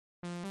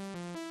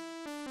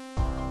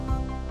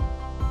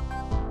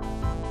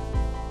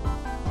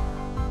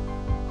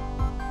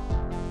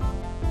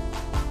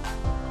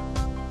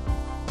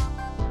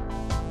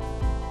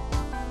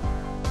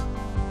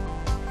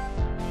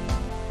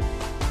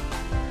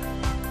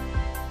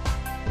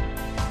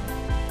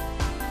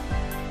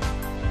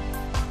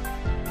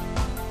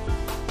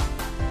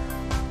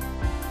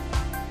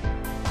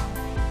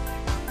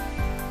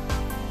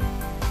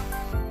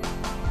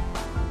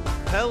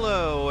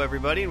Hello,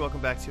 everybody, and welcome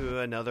back to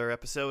another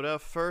episode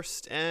of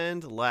First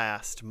and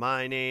Last.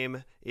 My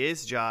name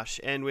is Josh,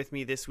 and with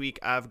me this week,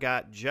 I've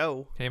got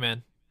Joe. Hey,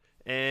 man.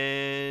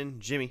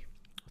 And Jimmy.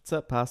 What's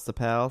up, Pasta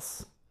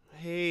Pals?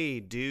 Hey,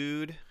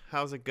 dude.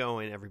 How's it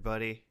going,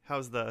 everybody?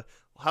 How's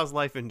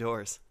life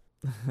indoors?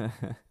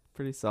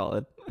 Pretty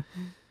solid.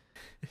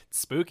 It's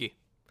spooky.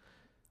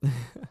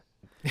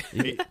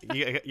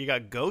 You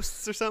got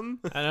ghosts or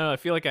something? I don't know. I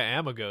feel like I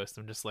am a ghost.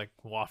 I'm just like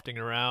wafting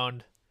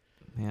around.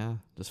 Yeah,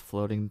 just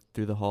floating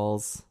through the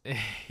halls.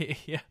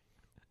 Yeah.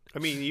 I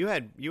mean, you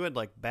had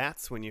like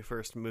bats when you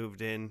first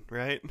moved in,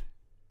 right?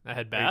 I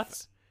had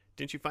bats?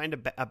 Didn't you find a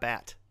bat?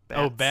 Bats.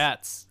 Oh,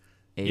 bats.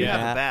 You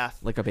have a bat.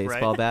 Like a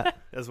baseball right? bat?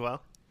 As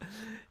well?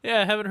 Yeah,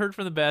 I haven't heard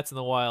from the bats in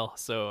a while,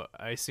 so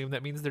I assume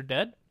that means they're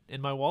dead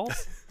in my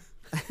walls.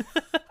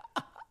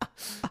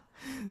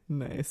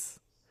 Nice.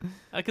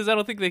 Because I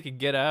don't think they can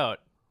get out.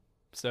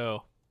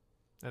 So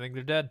I think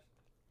they're dead.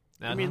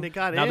 I mean, they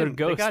got now in. They're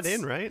ghosts. They got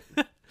in, right?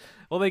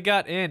 Well, they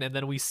got in, and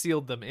then we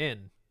sealed them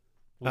in.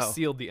 We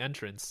sealed the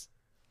entrance.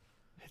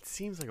 It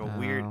seems like a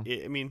weird.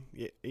 I mean,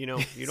 you know,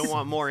 you don't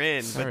want more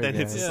in, but then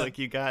it's just like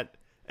you got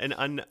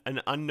an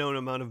unknown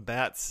amount of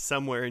bats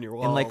somewhere in your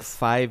walls. In like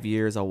 5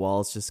 years, a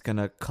wall's just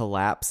gonna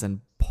collapse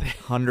and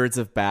hundreds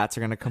of bats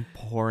are gonna come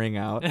pouring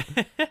out.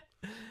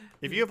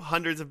 If you have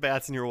hundreds of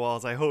bats in your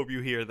walls, I hope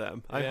you hear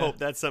them. I Yeah. hope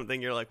that's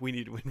something you're like, we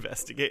need to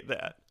investigate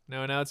that.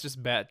 No, now it's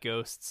just bat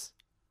ghosts.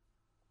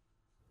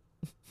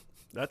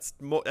 That's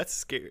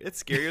scary.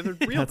 It's scarier than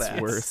real That's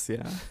bats. worse,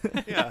 yeah.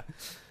 Yeah,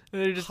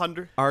 They're just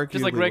hundred.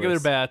 just like Arguably regular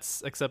worse.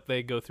 bats, except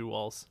they go through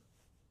walls.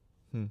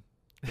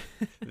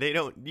 They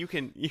don't. You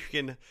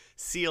can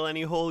seal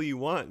any hole you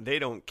want. They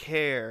don't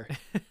care.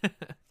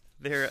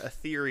 They're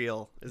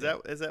ethereal. Is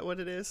that what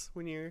it is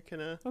when you're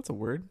gonna That's a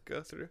word.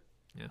 go through?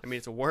 Yeah. I mean,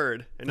 it's a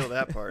word. I know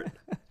that part.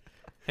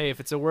 Hey, if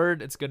it's a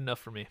word, it's good enough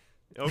for me.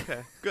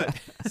 Okay, good.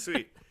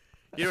 Sweet.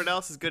 You know what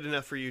else is good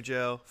enough for you,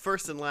 Joe?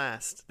 First and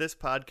last, this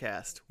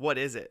podcast. What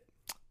is it?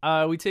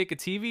 We take a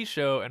TV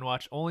show and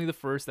watch only the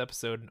first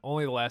episode and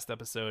only the last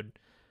episode,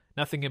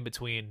 nothing in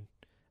between,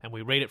 and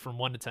we rate it from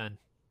 1 to 10.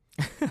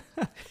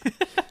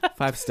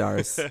 5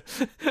 stars.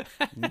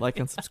 Like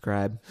and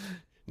subscribe.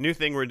 New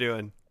thing we're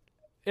doing.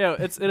 Yeah,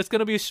 it's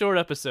gonna be a short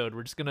episode.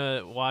 We're just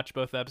gonna watch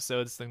both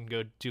episodes, then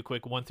go do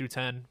quick 1 through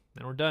 10,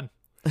 and we're done.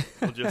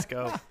 We'll just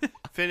go.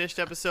 Finished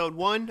episode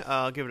 1.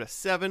 I'll give it a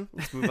 7.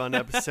 Let's move on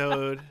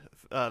to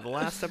the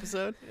last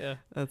episode. Yeah,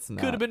 That's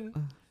not. could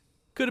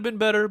have been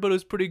better, but it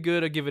was pretty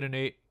good. I give it an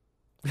 8.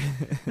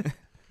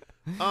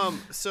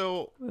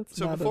 So That's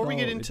so not before at we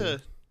get all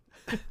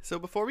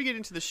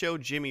into the show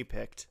Jimmy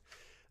picked,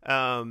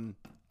 I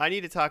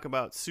need to talk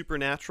about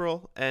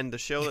Supernatural and the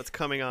show that's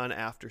coming on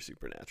after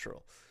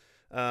Supernatural.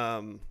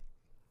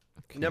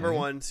 Number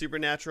one,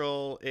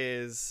 Supernatural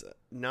is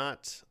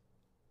not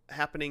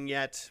happening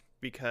yet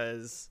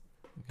because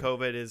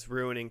COVID is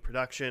ruining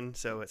production,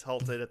 so it's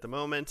halted at the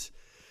moment.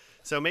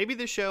 So maybe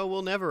the show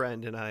will never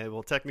end, and I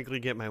will technically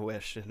get my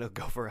wish, and it'll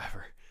go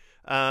forever.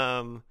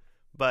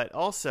 But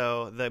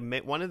also,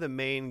 one of the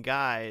main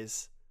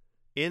guys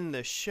in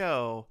the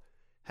show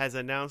has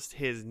announced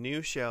his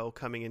new show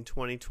coming in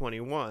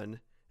 2021,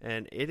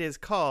 and it is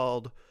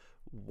called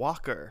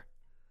Walker,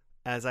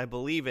 as I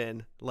believe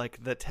in,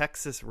 like the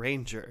Texas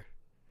Ranger.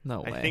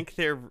 No way. I think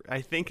they're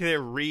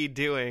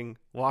redoing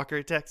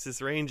Walker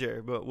Texas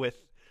Ranger, but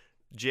with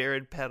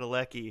Jared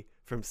Padalecki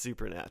from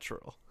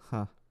Supernatural.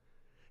 Huh.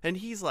 And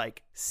he's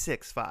like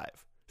 6'5".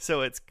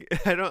 So it's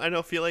I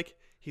don't feel like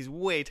he's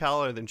way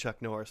taller than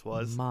Chuck Norris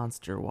was.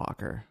 Monster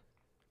Walker.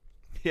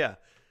 Yeah.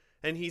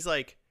 And he's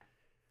like,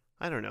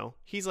 I don't know.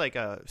 He's like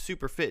a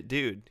super fit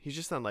dude. He's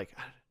just not like,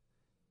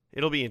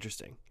 it'll be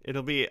interesting.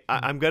 It'll be,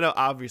 I'm going to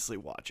obviously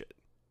watch it.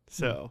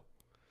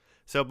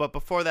 But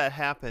before that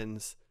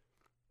happens,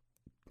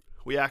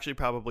 we actually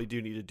probably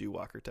do need to do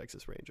Walker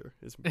Texas Ranger.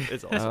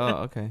 It's also. Oh,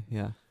 okay.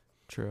 Yeah.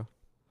 True.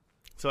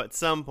 So at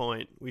some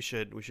point we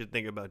should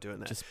think about doing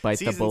that. Just bite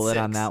the bullet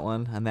on that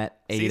one, on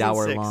that 8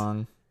 hour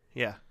long.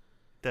 Yeah.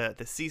 The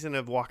season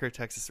of Walker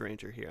Texas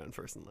Ranger here on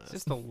First and Last.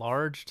 Just a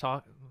large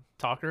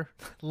talker,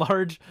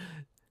 large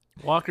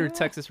Walker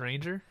Texas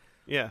Ranger.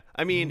 Yeah.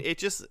 I mean, it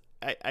just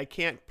I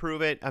can't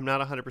prove it. I'm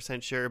not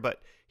 100% sure,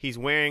 but he's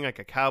wearing like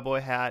a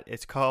cowboy hat.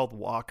 It's called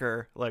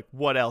Walker. Like,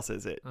 what else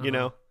is it? You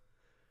know?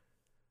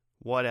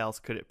 What else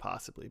could it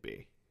possibly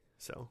be?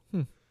 So,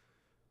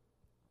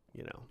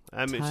 you know,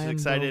 I'm just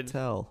excited.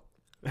 Tell.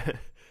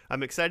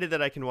 I'm excited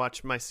that I can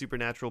watch my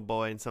Supernatural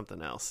boy and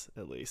something else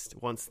at least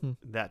once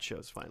that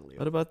show's finally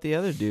What over. about the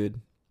other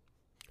dude?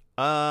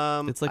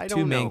 It's like I 2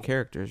 don't main know.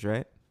 characters,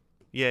 right?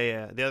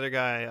 Yeah. The other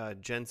guy,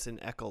 Jensen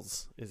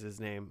Ackles is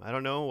his name. I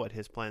don't know what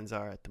his plans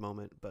are at the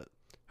moment, but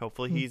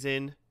hopefully he's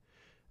in.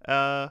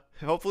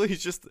 Hopefully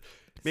he's just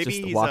maybe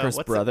Just he's Walker's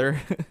brother.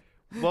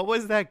 What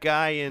was that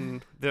guy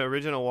in the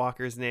original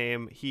Walker's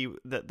name? He was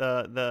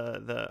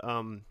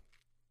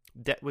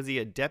he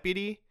a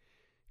deputy?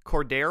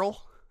 Cordero,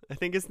 I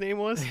think his name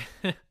was.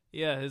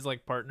 Yeah, his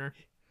like partner.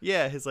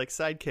 Yeah, his like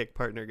sidekick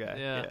partner guy.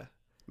 Yeah.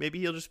 Maybe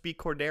he'll just be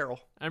Cordero.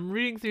 I'm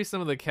reading through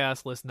some of the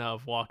cast list now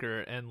of Walker,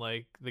 and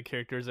like the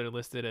characters that are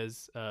listed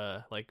as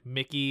like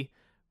Mickey,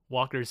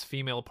 Walker's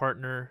female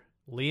partner,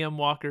 Liam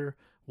Walker,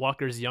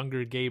 Walker's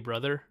younger gay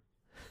brother.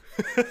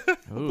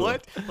 Ooh.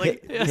 What?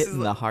 Like this Hitting is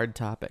the hard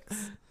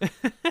topics.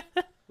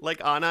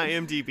 like on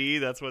IMDb.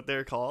 That's what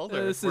they're called.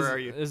 Or This where is are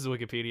you? this is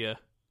Wikipedia.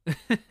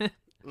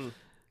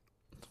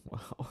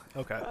 Wow.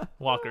 Okay.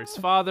 Walker's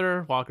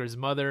father, Walker's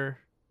mother,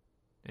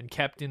 and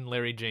Captain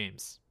Larry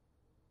James.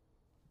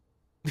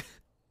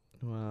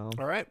 Wow.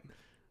 All right.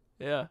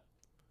 Yeah.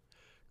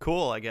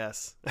 Cool. I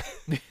guess.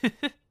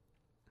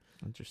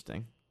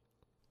 Interesting.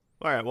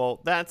 All right.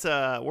 Well, that's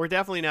we're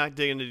definitely not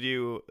going to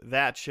do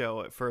that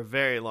show for a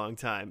very long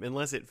time,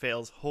 unless it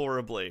fails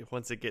horribly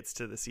once it gets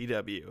to the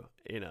CW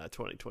in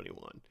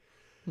 2021.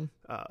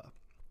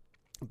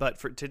 But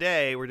for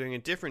today, we're doing a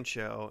different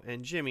show,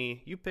 and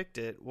Jimmy, you picked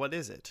it. What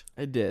is it?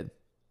 I did.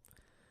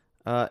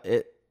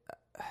 It.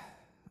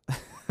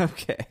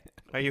 Okay.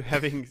 Are you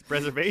having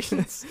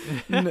reservations?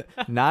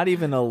 Not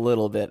even a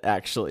little bit,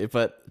 actually,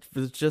 but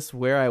it's just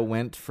where I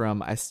went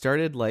from. I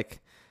started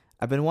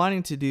I've been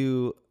wanting to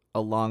do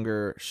a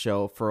longer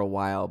show for a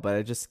while, but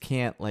I just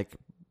can't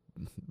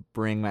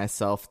bring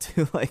myself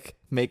to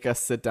make us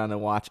sit down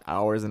and watch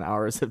hours and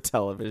hours of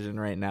television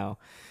right now.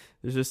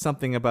 There's just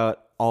something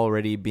about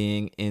already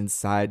being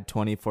inside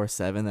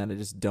 24/7 that I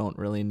just don't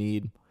really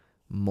need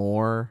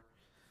more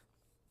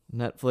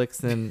Netflix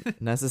than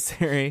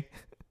necessary.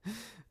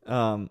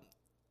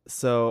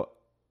 So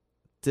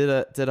did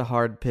a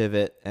hard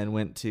pivot and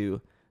went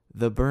to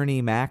the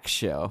Bernie Mac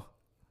show.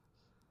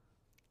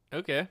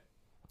 Okay.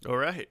 All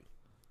right.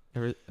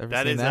 Ever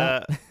That seen is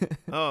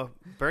that?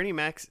 Bernie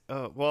Mac's.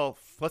 Oh, well,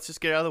 let's just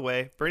get it out of the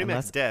way. Bernie Unless-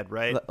 Mac's dead,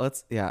 right?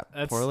 Let's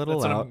That's, pour a little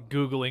that's what out. I'm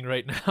Googling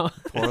right now.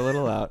 Pour a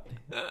little out.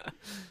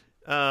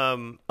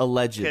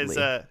 Allegedly.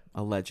 'Cause,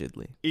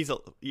 Allegedly.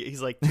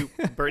 he's like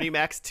Bernie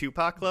Mac's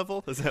Tupac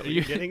level. Is that what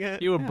you're getting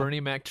at? You a Bernie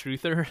Mac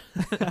truther?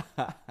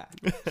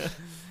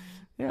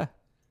 Yeah.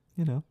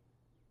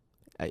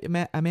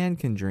 A man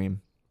can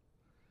dream.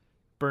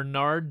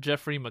 Bernard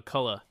Jeffrey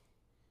McCullough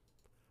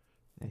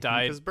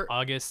died Because Ber-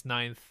 August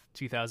 9th,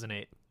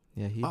 2008.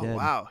 Yeah, he Oh did.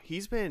 wow,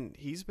 he's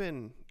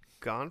been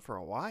gone for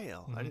a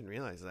while. I Mhm. didn't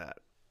realize that.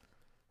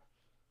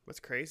 That's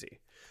crazy.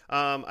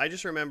 I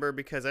just remember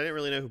because I didn't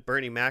really know who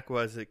Bernie Mac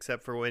was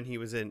except for when he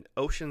was in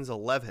Ocean's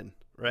 11,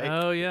 right?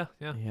 Oh yeah.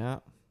 Yeah.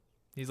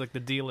 He's like the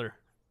dealer.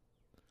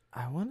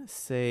 I want to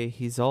say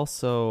he's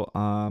also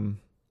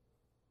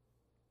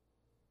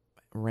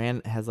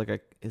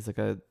is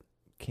a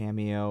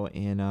cameo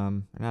in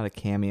not a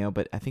cameo,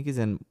 but I think he's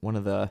in one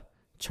of the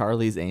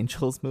Charlie's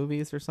Angels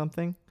movies or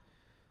something.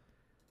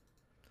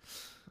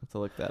 I'll have to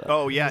look that up.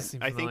 Oh yeah, Does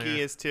seem I think he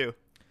familiar. is too.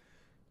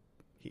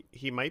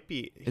 He might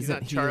be. He's Isn't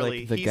not he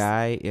Charlie. the he's,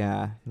 guy?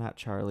 Yeah, not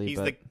Charlie, He's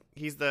but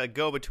he's the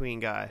go-between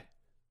guy.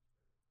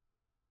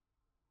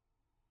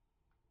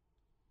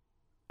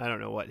 I don't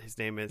know what his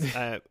name is.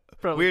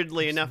 Probably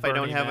Weirdly just enough, I don't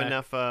Bernie have Mac.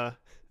 enough. I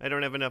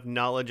don't have enough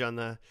knowledge on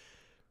the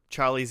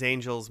Charlie's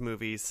Angels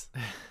movies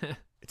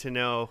to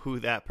know who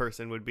that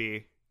person would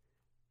be.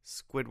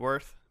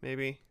 Squidward,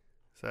 maybe.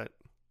 Is that?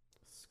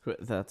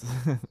 that's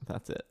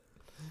that's it.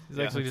 He's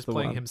Yeah, actually that's just the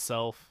playing one.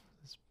 himself.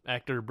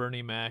 Actor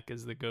Bernie Mac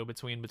is the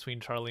go-between between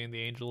Charlie and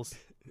the Angels.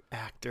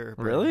 Actor?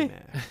 Really?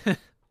 Bernie Mac.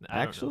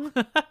 I don't Actually,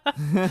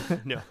 know.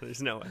 No,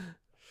 there's no way.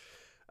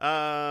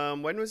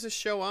 When was this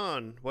show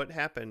on? What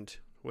happened?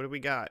 What do we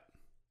got?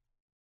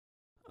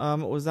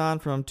 it was on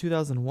from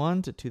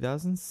 2001 to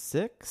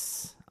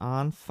 2006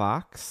 on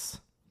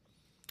Fox.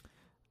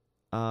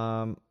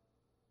 I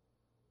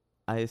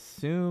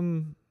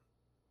assume.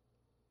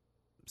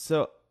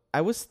 So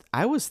I was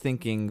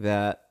thinking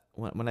that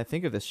when I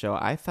think of this show,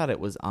 I thought it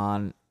was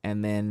on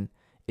and then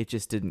it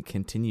just didn't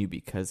continue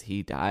because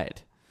he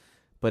died.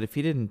 But if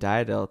he didn't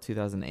die till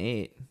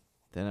 2008,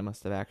 then it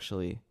must have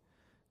actually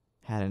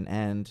had an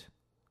end.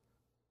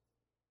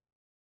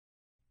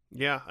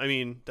 Yeah, I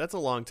mean that's a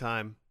long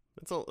time.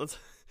 It's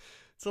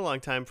a long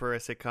time for a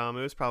sitcom.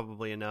 It was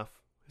probably enough.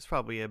 It's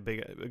probably a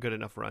good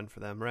enough run for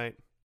them, right?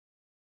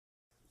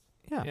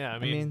 Yeah. Yeah, I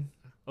mean,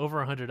 over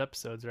 100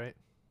 episodes, right?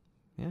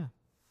 yeah.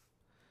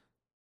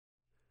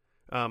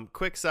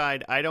 Quick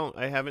side, I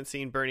haven't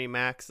seen Bernie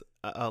Mac's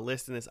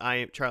list in this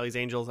Charlie's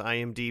Angels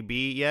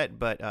IMDb yet,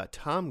 but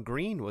Tom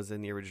Green was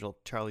in the original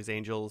Charlie's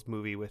Angels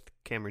movie with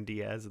Cameron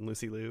Diaz and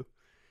Lucy Liu.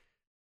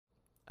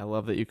 I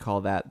love that you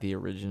call that the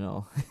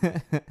original.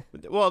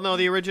 Well, no,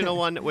 the original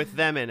one with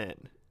them in it.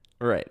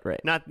 Right.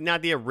 Not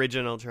the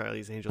original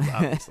Charlie's Angels,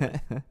 obviously.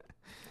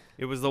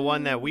 It was the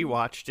one that we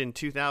watched in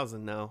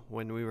 2000, though,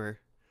 when we were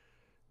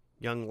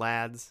young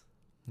lads.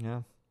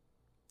 Yeah.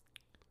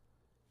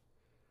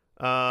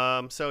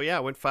 So yeah,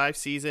 went 5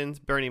 seasons.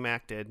 Bernie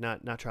Mac did,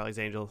 not Charlie's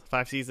Angels.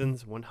 5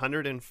 seasons,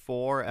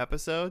 104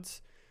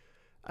 episodes.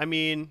 I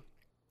mean,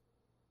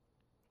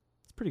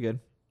 It's pretty good.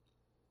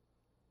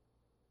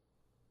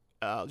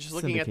 just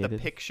looking at the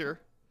Syndicated.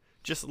 picture,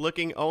 just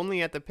looking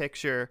only at the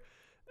picture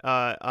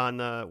on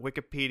the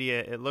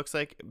Wikipedia, it looks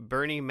like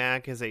Bernie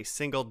Mac is a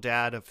single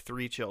dad of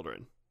 3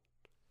 children.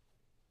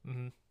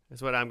 Hmm.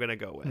 is what I'm gonna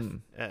go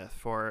with.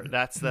 For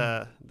that's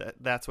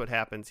that's what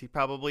happens. He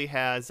probably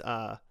has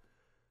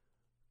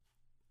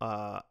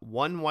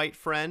one white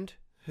friend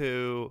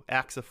who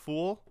acts a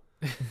fool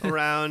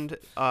around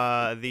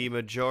the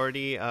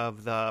majority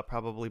of the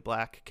probably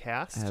black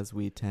cast, As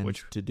we tend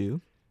to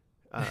do.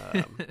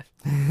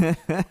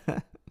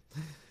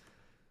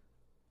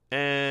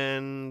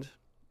 And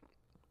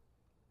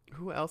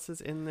who else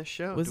is in the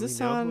show? Was Do we this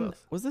know who on?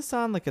 else? Was this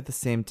on like at the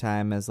same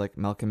time as like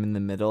Malcolm in the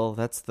Middle?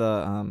 That's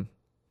the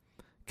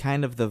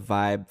kind of the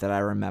vibe that I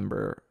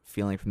remember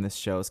feeling from this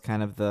show. Is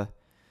kind of the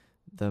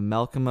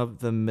Malcolm of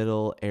the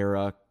Middle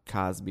era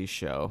Cosby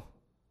Show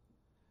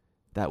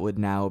that would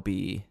now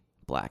be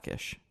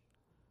Blackish.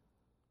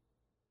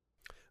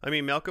 I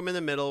mean, Malcolm in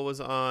the Middle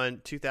was on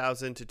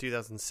 2000 to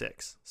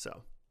 2006,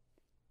 so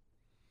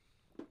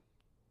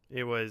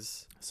it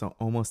was. So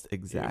almost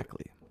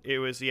exactly. It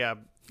was, yeah.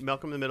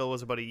 Malcolm in the Middle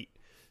was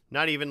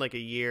not even like a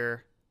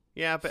year.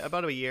 Yeah, but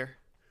about a year.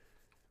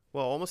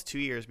 Well, almost 2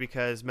 years,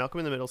 because Malcolm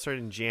in the Middle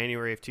started in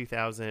January of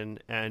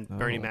 2000 and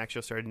Bernie Mac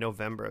Show started in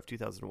November of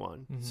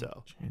 2001. Mhm.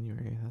 So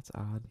January, that's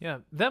odd. Yeah,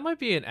 that might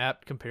be an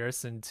apt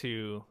comparison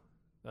to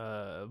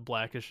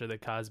Blackish or the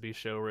Cosby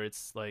Show, where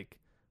it's like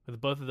with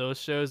both of those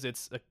shows,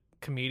 it's a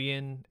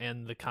comedian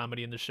and the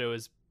comedy in the show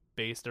is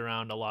based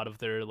around a lot of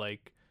their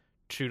like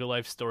true to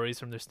life stories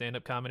from their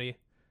stand-up comedy.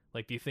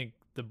 Like, do you think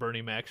the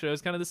Bernie Mac Show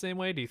is kind of the same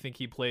way? Do you think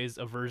he plays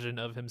a version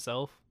of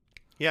himself?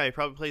 yeah, he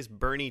probably plays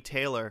Bernie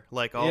Taylor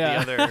like all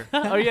Yeah. the other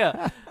Oh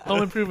yeah,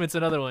 Home Improvement's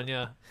another one.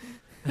 Yeah,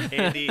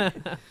 Andy,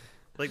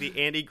 like the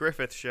Andy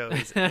Griffith Show.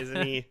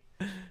 Isn't he?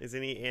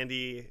 Isn't he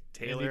Andy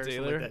Taylor? Andy or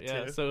Taylor. something like that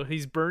Yeah, too? so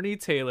he's Bernie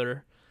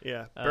Taylor.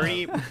 Yeah, Uh,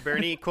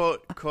 Bernie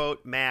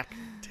quote Mac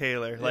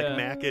Taylor. Like Yeah.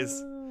 Mac is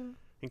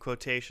in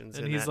quotations,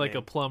 And in he's that like a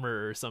name.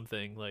 plumber or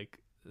something, like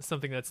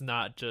something that's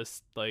not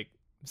just like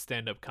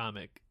stand-up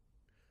comic.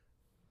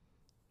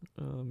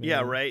 Oh,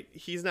 Yeah, man. right.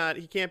 He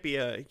can't be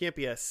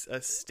a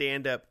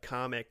stand-up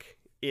comic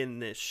in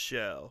this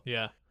show.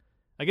 Yeah,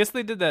 I guess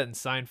they did that in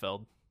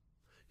Seinfeld.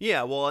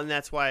 Yeah, well, and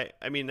that's why.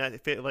 I mean,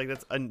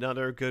 that's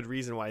another good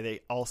reason why they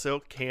also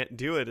can't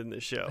do it in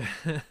this show.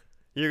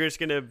 You're just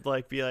gonna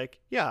like be like,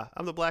 yeah,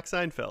 I'm the Black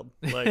Seinfeld.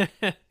 Like,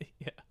 Yeah.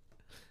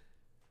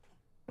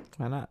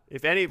 Why not?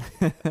 if any,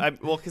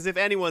 because if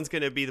anyone's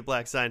gonna be the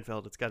Black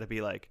Seinfeld, it's got to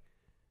be like,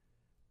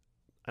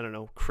 I don't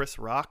know, Chris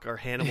Rock or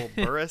Hannibal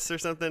Buress or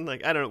something.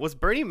 Like, I don't know. Was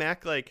Bernie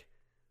Mac like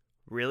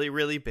really,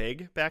 really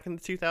big back in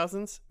the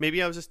 2000s?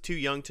 Maybe I was just too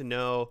young to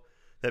know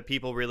that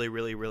people really,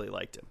 really, really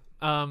liked him.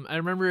 I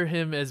remember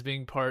him as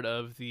being part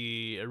of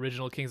the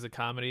original Kings of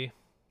Comedy.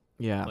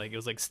 Yeah. Like, it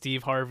was like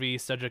Steve Harvey,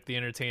 Cedric the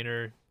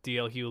Entertainer,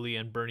 D.L. Hewley,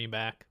 and Bernie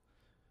Mac.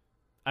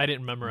 I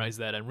didn't memorize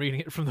that. I'm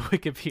reading it from the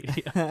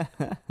Wikipedia.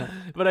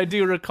 But I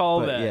do recall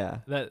But, that yeah.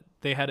 that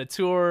they had a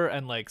tour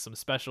and like some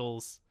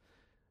specials,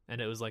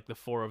 and it was like the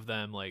four of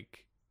them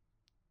like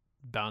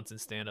bouncing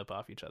stand up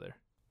off each other.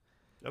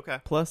 Okay.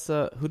 Plus,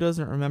 who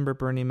doesn't remember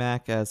Bernie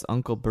Mac as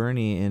Uncle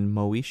Bernie in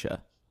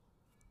Moesha?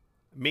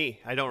 Me,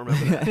 I don't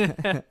remember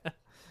that.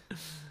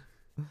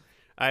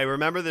 I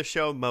remember the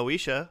show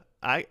Moesha.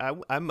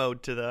 I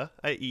mowed to the,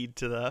 I eat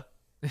to the.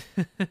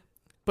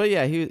 But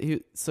yeah,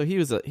 he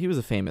was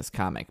a famous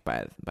comic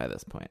by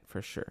this point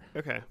for sure.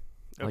 Okay.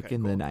 Like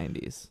in cool. the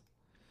 90s.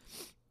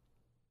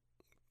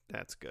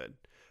 That's good.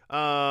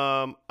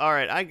 All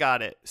right, I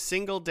got it.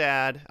 Single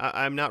dad.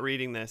 I'm not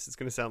reading this. It's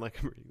gonna sound like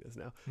I'm reading this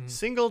now. Mhm.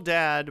 Single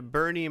dad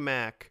Bernie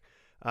Mac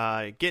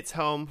gets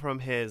home from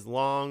his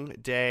long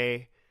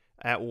day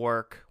at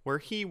work, where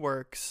he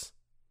works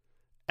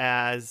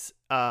as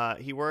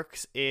he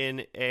works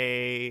in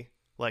a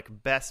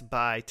like Best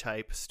Buy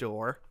type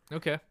store.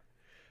 Okay.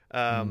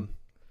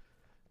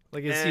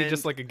 Like, is he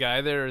just and- like a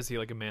guy there, or is he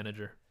like a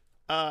manager?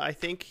 I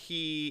think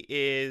he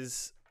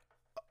is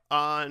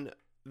on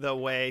the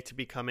way to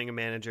becoming a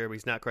manager, but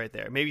he's not quite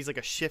there. Maybe he's like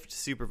a shift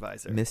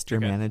supervisor. Mr.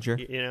 Okay. Manager.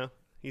 You know,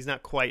 he's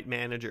not quite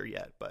manager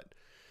yet, but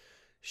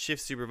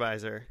shift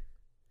supervisor.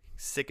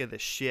 Sick of the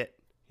shit,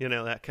 you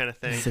know, that kind of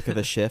thing. Sick of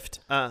the shift.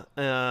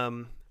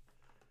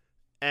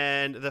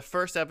 And the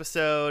first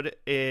episode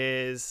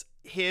is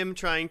him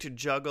trying to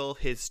juggle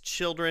his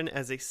children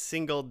as a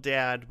single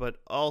dad, but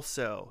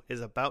also is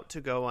about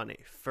to go on a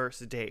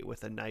first date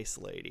with a nice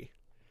lady.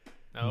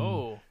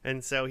 Oh.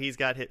 And so he's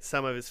got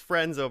some of his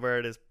friends over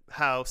at his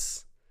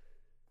house,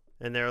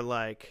 and they're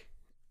like,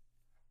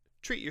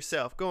 treat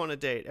yourself, go on a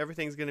date,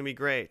 everything's going to be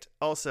great.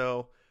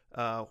 Also,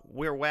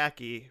 we're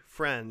wacky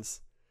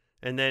friends.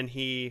 And then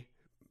he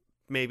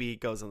maybe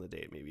goes on the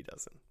date, maybe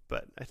doesn't.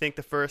 But I think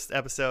the first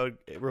episode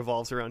it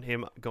revolves around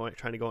him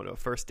trying to go into a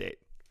first date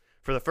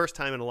for the first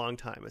time in a long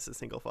time as a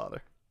single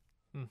father.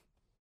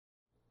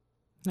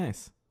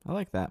 Nice. I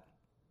like that.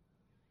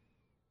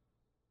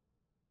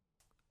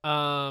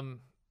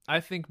 I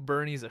think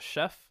Bernie's a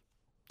chef.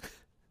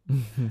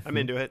 I'm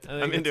into it. I think I'm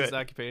that's into his it.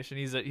 occupation.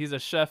 He's a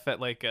chef at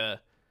like the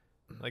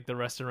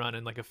restaurant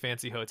in like a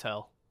fancy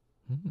hotel.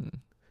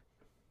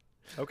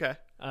 Okay.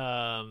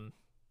 And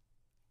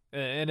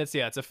it's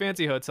a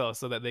fancy hotel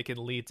so that they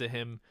can lead to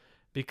him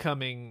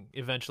becoming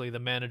eventually the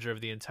manager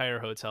of the entire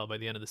hotel by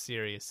the end of the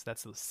series.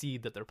 That's the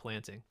seed that they're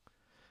planting.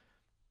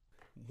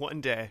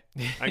 One day,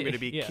 I'm going to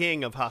be Yeah.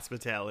 king of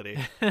hospitality.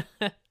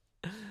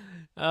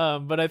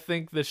 But I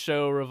think the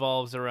show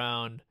revolves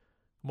around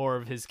more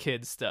of his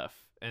kid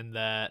stuff, and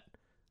that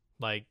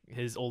like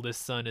his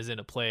oldest son is in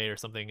a play or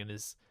something and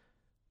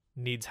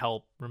needs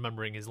help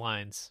remembering his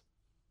lines.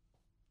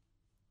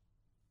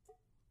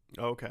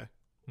 Okay.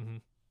 Hmm.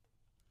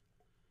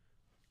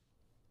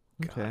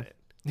 Got Okay.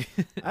 it.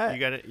 I, You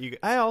got it. You got,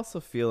 I also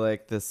feel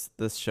like this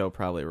show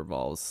probably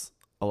revolves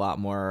a lot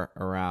more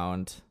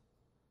around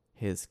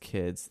his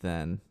kids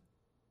than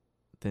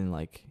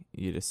like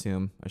you'd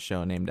assume a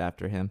show named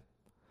after him.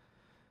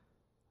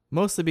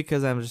 Mostly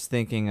because I'm just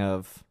thinking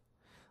of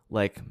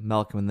like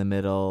Malcolm in the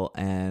Middle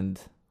and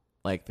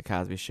like the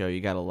Cosby Show. You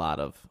got a lot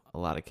of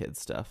kid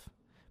stuff.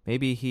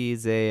 Maybe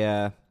he's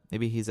a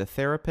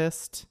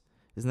therapist.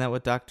 Isn't that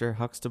what Dr.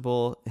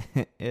 Huxtable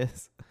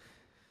is?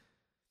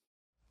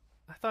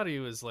 I thought he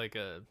was like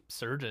a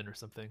surgeon or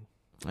something.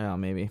 Oh,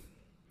 maybe.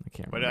 I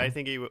can't why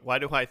remember. why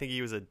do I think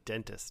he was a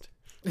dentist?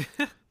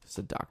 Just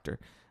a doctor.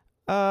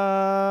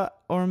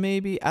 Or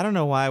maybe, I don't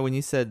know why, when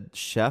you said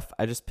chef,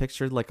 I just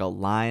pictured like a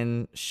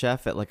line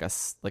chef at like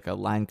a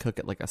line cook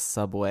at like a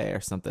Subway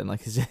or something.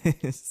 Like it's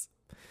just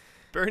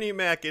Bernie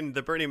Mac in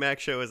the Bernie Mac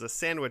Show is a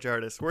sandwich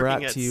artist working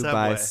brought at to you Subway.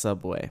 by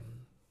Subway.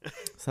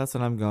 So that's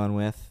what I'm going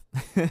with.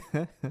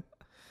 And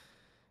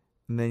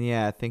then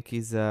yeah, I think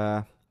he's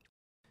like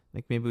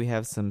maybe we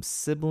have some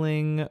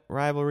sibling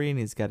rivalry, and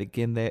he's got to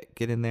get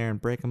in there and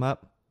break them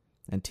up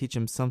and teach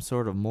him some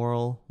sort of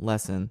moral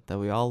lesson that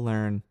we all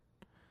learn,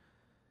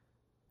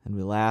 and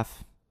we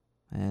laugh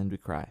and we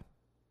cry.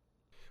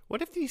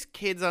 What if these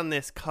kids on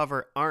this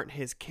cover aren't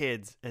his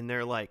kids and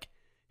they're like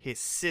his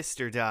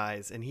sister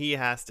dies and he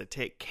has to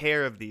take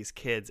care of these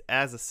kids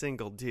as a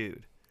single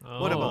dude?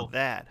 What about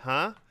that,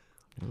 huh?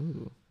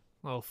 Ooh.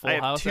 Oh, I Full have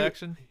House two-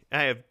 action?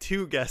 I have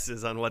two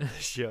guesses on what this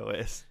show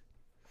is.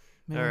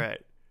 Man. All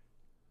right.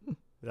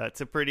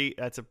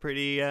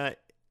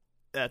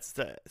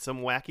 Some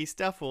wacky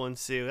stuff will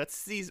ensue.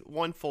 That's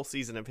one full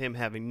season of him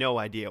having no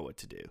idea what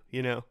to do,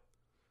 you know?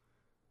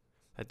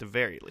 At the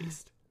very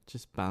least.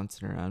 Just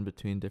bouncing around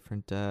between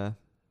different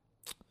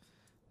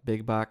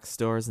big box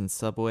stores and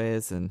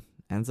Subways, and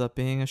ends up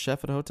being a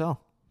chef at a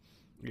hotel.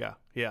 Yeah.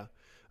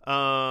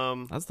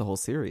 That's the whole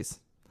series.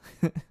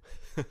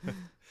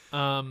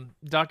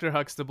 Dr.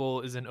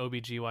 Huxtable is an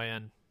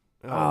OBGYN.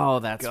 Oh,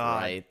 that's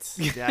God. right.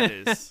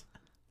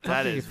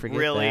 That you is forget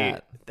really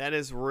that? that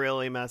is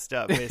really messed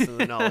up based on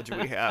the knowledge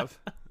we have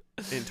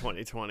in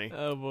 2020.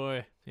 Oh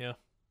boy, yeah.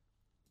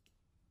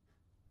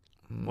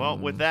 Well,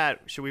 with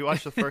that, should we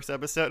watch the first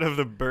episode of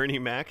the Bernie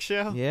Mac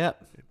Show?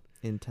 Yep.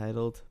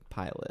 Entitled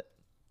Pilot.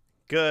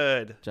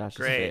 Good. Josh's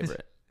Great.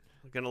 favorite.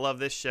 We're going to love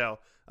this show.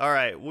 All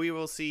right. We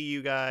will see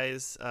you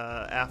guys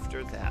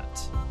after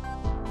that.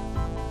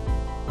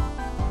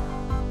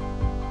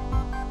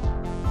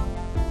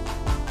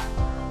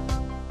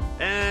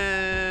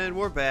 And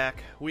we're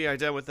back. We are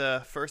done with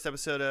the first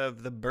episode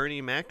of the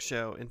Bernie Mac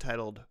Show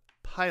entitled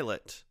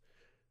Pilot.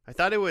 I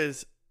thought it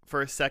was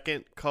for a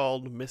second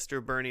called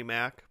Mr. Bernie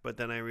Mac, but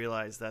then I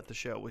realized that the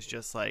show was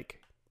just like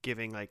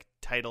giving like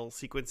title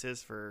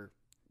sequences for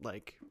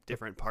like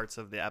different parts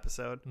of the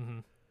episode. Mm-hmm.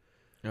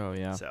 Oh,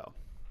 yeah. So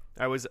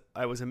I was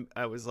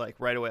like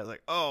right away. I was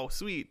like, oh,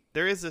 sweet.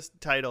 There is this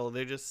title.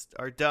 They just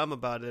are dumb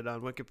about it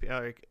on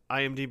Wikipedia,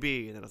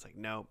 IMDb. And then I was like,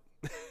 nope.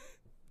 It's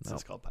Nope.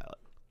 just called Pilot.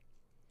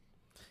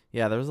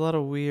 Yeah, there was a lot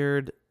of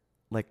weird,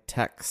 like,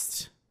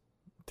 text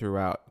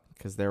throughout,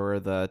 because there were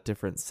the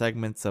different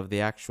segments of the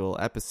actual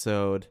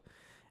episode,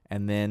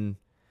 and then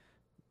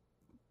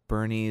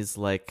Bernie's,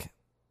 like,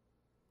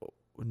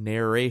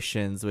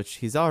 narrations, which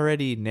he's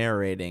already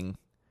narrating,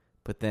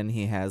 but then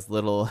he has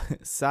little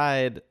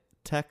side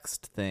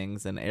text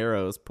things and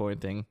arrows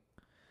pointing.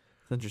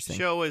 It's interesting.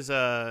 The show was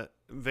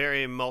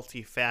very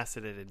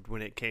multifaceted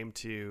when it came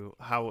to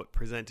how it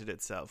presented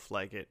itself.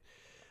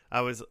 I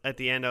was at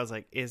the end. I was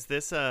like, is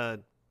this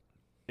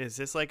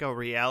like a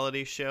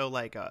reality show?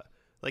 Like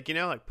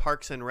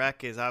Parks and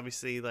Rec is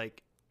obviously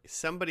like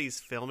somebody's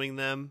filming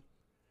them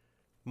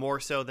more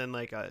so than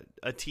like a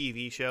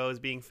TV show is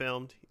being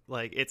filmed.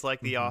 Like it's like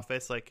The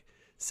Office, like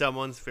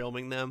someone's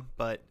filming them.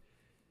 But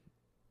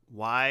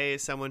why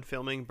is someone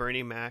filming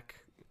Bernie Mac?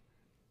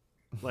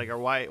 Like, or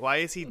why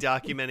is he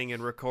documenting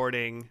and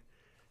recording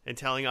and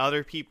telling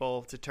other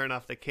people to turn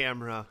off the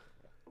camera?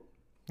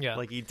 Yeah.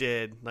 Like he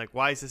did. Like,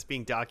 why is this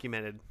being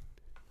documented?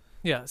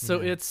 Yeah, so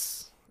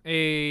it's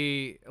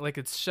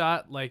it's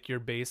shot like your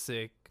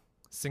basic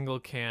single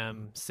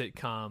cam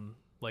sitcom.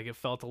 Like it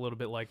felt a little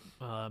bit like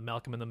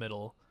Malcolm in the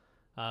Middle.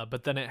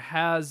 But then it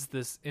has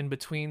this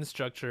in-between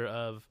structure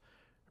of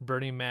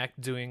Bernie Mac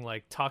doing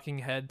like talking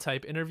head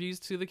type interviews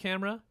to the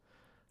camera.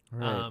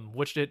 Right.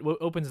 Which it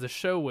opens the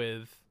show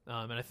with,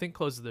 and I think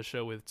closes the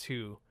show with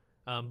too.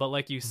 But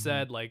like you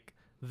said, like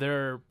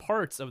there are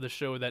parts of the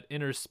show that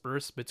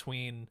intersperse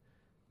between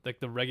like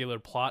the regular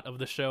plot of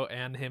the show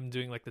and him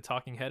doing like the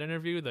talking head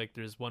interview. Like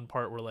there's one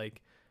part where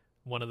like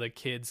one of the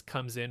kids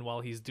comes in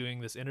while he's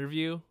doing this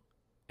interview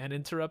and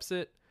interrupts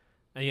it.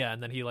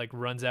 And then he like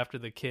runs after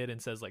the kid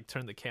and says like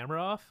turn the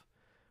camera off.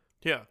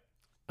 Yeah.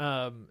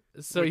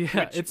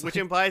 Which which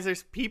implies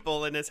there's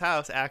people in his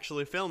house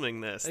actually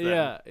filming this.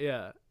 Then.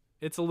 Yeah.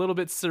 It's a little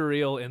bit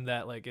surreal in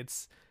that like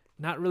it's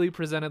not really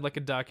presented like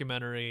a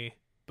documentary,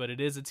 but it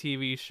is a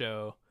TV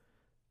show.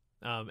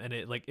 And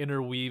it like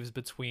interweaves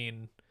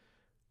between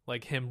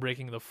like him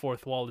breaking the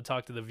fourth wall to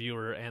talk to the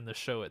viewer and the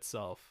show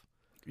itself.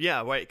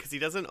 Yeah, right, because he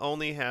doesn't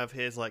only have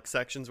his like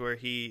sections where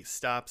he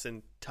stops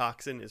and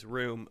talks in his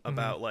room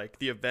about like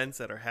the events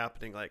that are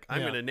happening. Like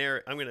I'm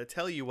gonna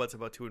tell you what's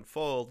about to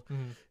unfold,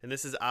 and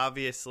this is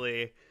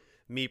obviously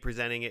me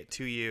presenting it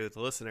to you, the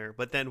listener.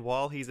 But then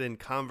while he's in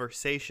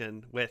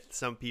conversation with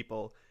some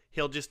people,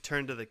 he'll just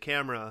turn to the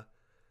camera,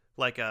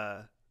 like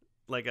the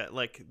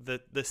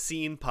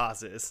scene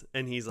pauses,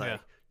 and he's like.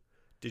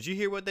 Did you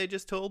hear what they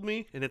just told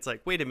me? And it's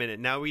like, wait a minute,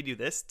 now we do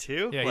this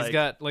too? Yeah, like, he's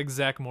got like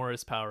Zach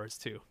Morris powers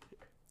too.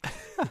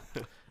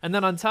 And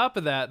then on top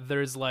of that,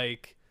 there's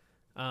like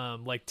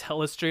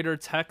telestrator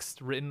text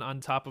written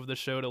on top of the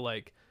show to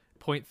like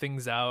point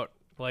things out.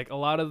 Like a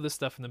lot of the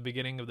stuff in the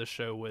beginning of the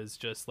show was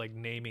just like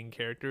naming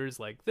characters,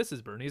 like this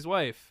is Bernie's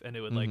wife, and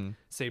it would like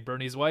say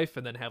Bernie's wife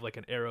and then have like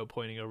an arrow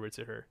pointing over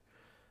to her.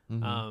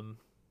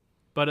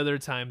 But other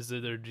times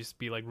there'd just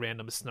be like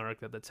random snark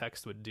that the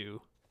text would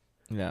do.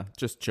 Yeah,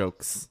 just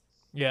jokes.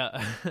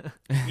 Yeah.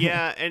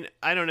 Yeah, and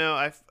I don't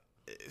know,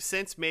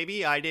 since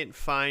maybe I didn't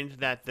find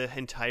that the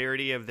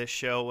entirety of this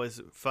show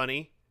was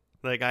funny.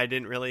 Like I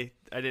didn't really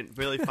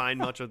find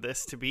much of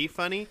this to be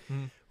funny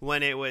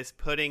when it was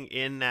putting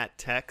in that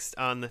text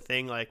on the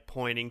thing, like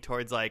pointing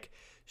towards like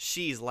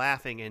she's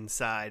laughing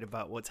inside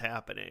about what's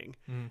happening.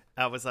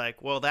 I was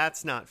like, well,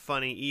 that's not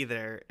funny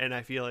either, and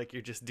I feel like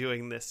you're just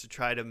doing this to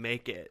try to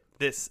make it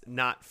this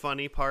not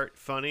funny part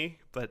funny,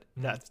 but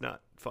that's not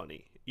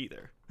funny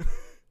either.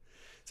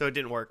 So it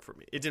didn't work for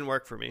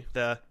me.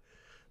 The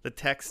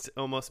text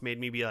almost made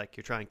me be like,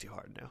 you're trying too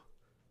hard now.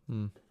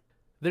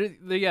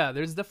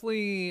 There's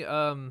definitely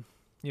a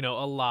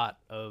lot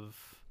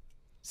of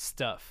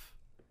stuff.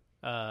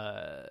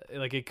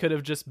 Like it could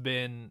have just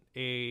been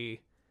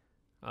a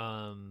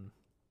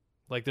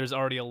like there's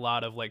already a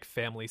lot of like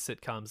family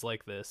sitcoms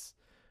like this.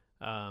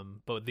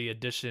 But the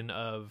addition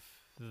of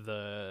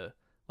the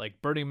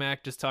like Bernie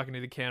Mac just talking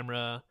to the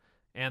camera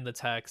and the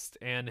text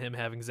and him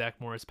having Zach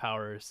Morris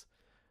powers.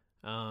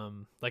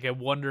 Like I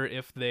wonder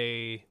if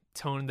they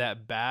tone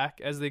that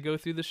back as they go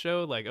through the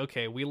show. Like,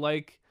 okay, we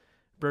like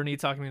Bernie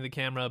talking to the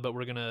camera, but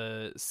we're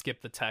gonna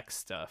skip the text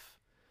stuff.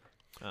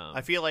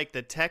 I feel like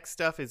the text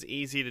stuff is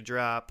easy to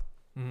drop,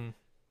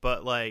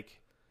 but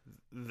like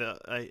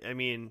I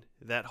mean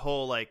that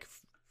whole like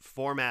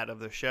format of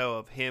the show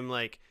of him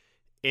like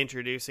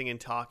introducing and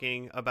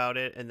talking about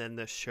it, and then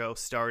the show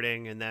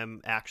starting and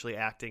them actually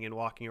acting and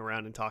walking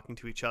around and talking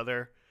to each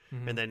other,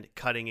 and then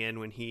cutting in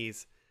when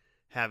he's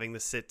having the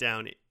sit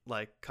down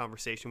like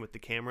conversation with the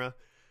camera.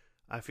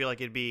 I feel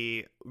like it'd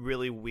be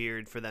really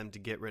weird for them to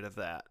get rid of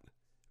that.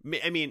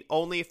 I mean,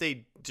 only if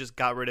they just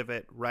got rid of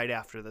it right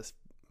after this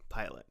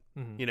pilot.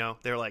 You know,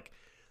 they're like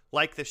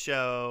the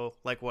show,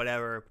 like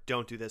whatever,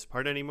 don't do this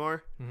part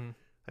anymore.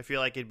 I feel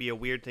like it'd be a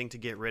weird thing to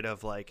get rid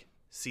of like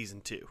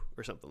season 2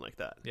 or something like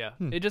that. Yeah.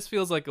 It just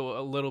feels like a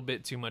little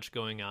bit too much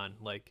going on.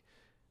 Like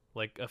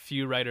a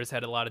few writers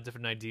had a lot of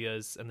different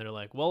ideas and they're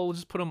like, well, we'll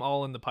just put them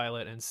all in the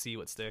pilot and see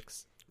what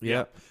sticks.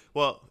 Yeah.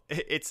 Well,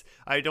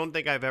 I don't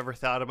think I've ever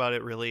thought about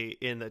it really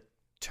in the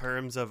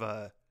terms of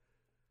like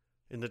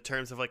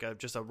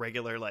just a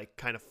regular like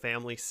kind of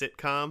family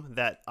sitcom,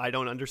 that I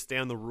don't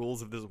understand the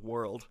rules of this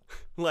world.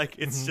 Like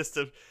it's just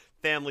a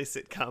family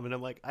sitcom, and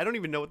I'm like, I don't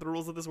even know what the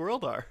rules of this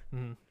world are.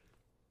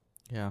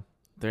 Yeah.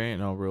 There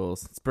ain't no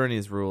rules. It's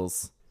Bernie's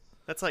rules.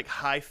 That's like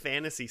high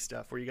fantasy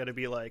stuff where you got to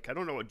be like, I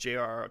don't know what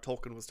J.R.R.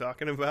 Tolkien was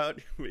talking about,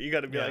 but you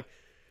got to be like,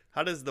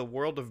 how does the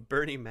world of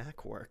Bernie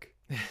Mac work?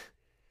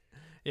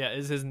 Yeah,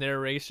 is his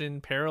narration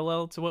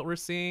parallel to what we're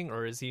seeing,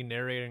 or is he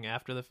narrating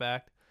after the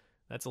fact?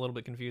 That's a little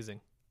bit confusing.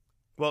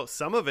 Well,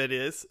 some of it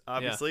is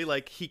obviously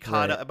like he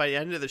caught up by the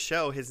end of the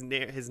show. His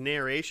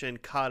narration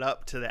caught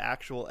up to the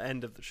actual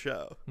end of the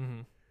show.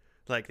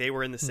 Like they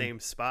were in the same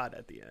spot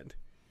at the end.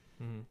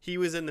 He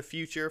was in the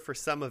future for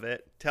some of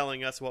it,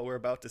 telling us what we're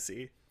about to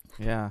see.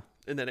 Yeah,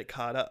 and then it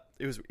caught up.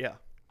 It was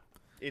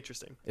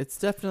interesting. It's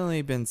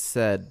definitely been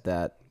said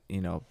that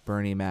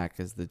Bernie Mac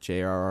is the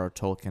J.R.R.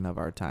 Tolkien of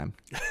our time.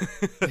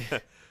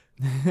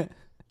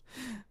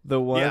 The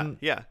one,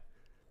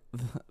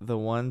 the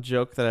one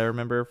joke that I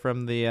remember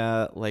from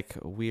the like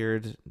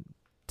weird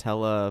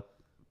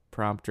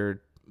teleprompter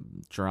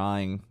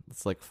drawing,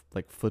 it's like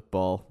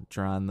football,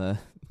 drawing the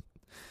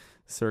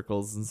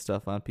circles and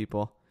stuff on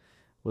people,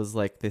 was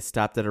like they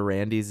stopped at a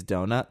Randy's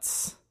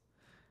Donuts,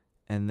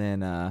 and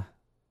then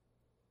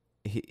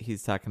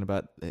he's talking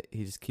about,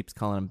 he just keeps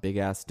calling them big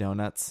ass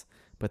donuts,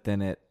 but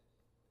then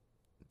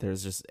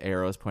there's just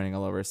arrows pointing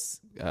all over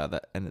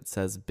that, and it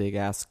says big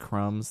ass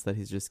crumbs that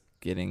he's just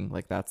getting,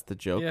 like that's the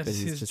joke, that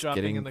he's just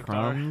getting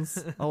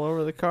crumbs all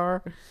over the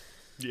car.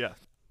 Yeah.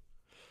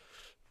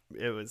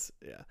 it was,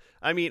 yeah.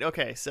 I mean,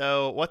 okay,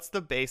 so what's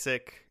the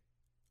basic?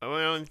 I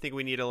don't think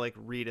we need to like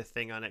read a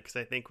thing on it because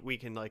I think we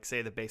can like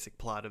say the basic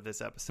plot of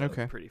this episode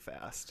Okay. pretty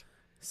fast.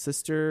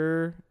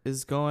 Sister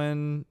is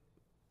in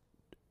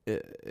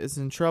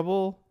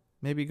trouble,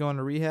 maybe going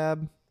to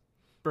rehab.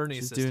 Bernie's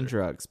She's sister. doing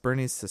drugs.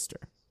 Bernie's sister.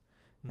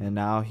 Mhm. And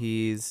now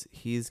he's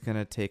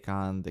gonna take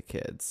on the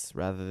kids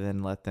rather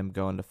than let them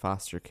go into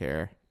foster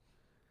care.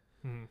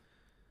 Mhm.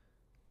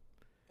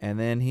 And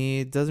then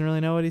he doesn't really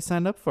know what he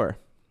signed up for.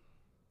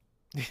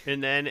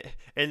 And then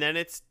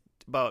it's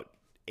about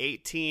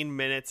 18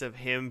 minutes of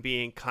him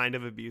being kind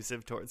of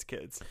abusive towards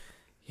kids.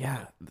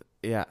 Yeah,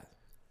 yeah.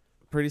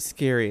 Pretty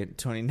scary in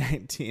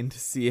 2019 to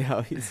see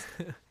how he's.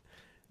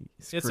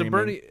 Yeah, so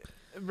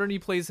Bernie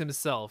plays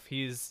himself.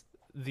 He's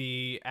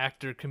the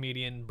actor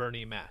comedian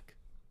Bernie Mac.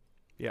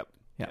 Yep.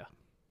 Yeah.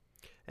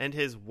 And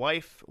his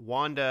wife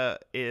Wanda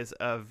is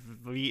a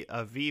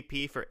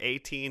VP for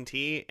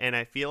AT&T, and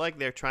I feel like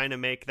they're trying to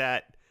make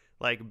that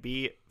like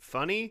be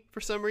funny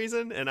for some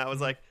reason. And I was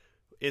like,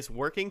 is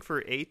working for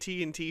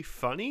AT&T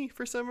funny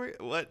for some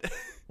reason? What?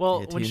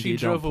 Well, AT&T when she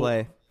don't drove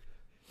play.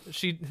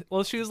 she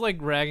was like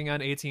ragging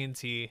on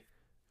AT&T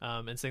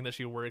and saying that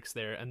she works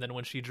there, and then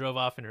when she drove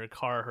off in her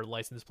car, her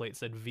license plate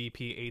said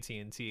VP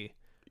AT&T.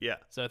 Yeah.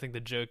 So I think the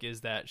joke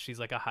is that she's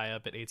like a high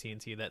up at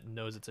AT&T that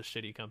knows it's a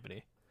shitty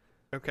company.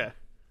 Okay.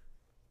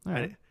 All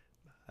right.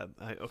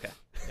 Okay.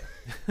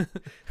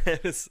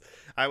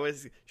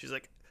 She's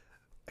like,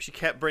 she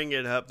kept bringing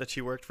it up that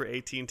she worked for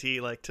AT&T,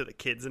 like to the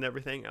kids and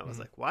everything. I was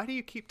like, why do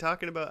you keep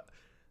talking about?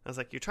 I was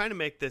like, you're trying to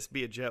make this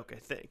be a joke, I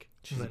think.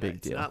 She's a But big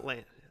it's deal. Not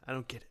land. I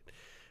don't get it.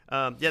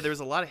 Yeah, there was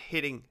a lot of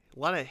hitting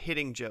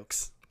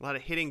jokes, a lot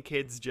of hitting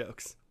kids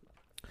jokes.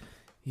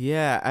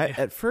 Yeah,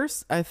 at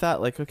first I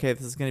thought like, okay,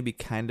 this is going to be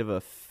kind of a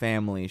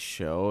family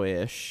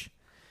show-ish.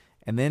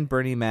 And then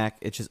Bernie Mac,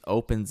 it just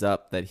opens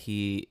up that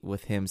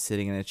with him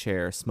sitting in a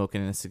chair,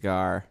 smoking a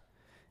cigar,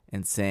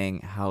 and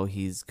saying how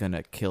he's going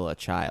to kill a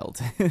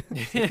child.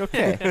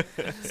 Okay,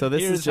 so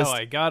this Here's is just how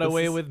I got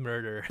away with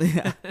murder.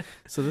 Yeah.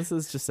 So this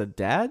is just a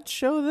dad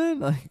show then?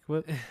 Like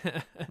what?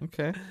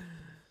 Okay.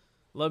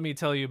 Let me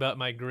tell you about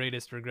my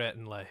greatest regret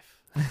in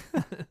life.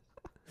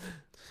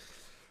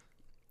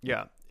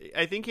 Yeah,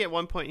 I think at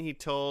one point he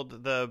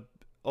told the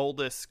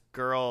oldest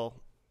girl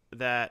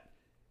that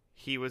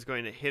he was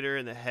going to hit her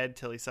in the head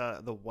till he saw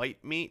the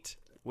white meat.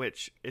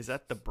 Which is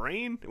that the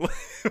brain?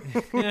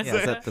 Yeah,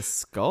 is that the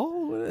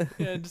skull? What?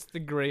 Yeah, just the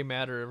gray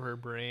matter of her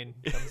brain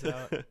comes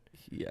out.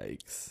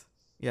 Yikes.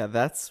 Yeah,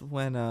 that's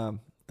when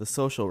the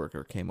social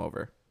worker came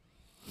over.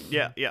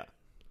 Yeah.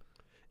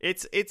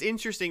 It's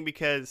interesting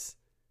because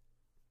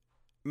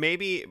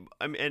maybe,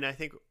 and I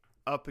think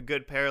a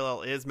good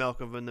parallel is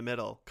Malcolm in the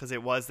Middle, because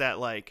it was that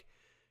like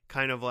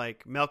kind of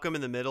like Malcolm in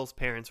the Middle's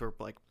parents were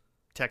like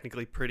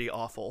technically pretty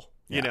awful,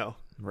 you know,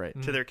 Right.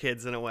 to their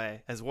kids in a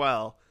way as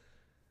well.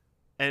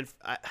 And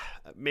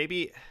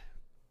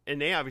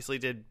and they obviously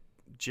did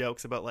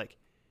jokes about like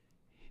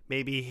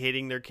maybe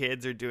hitting their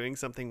kids or doing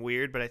something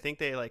weird, but I think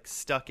they like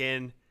stuck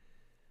in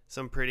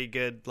some pretty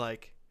good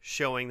like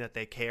showing that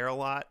they care a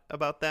lot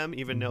about them,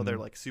 even though they're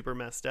like super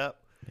messed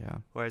up. Yeah.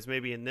 Whereas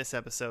maybe in this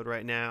episode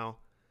right now,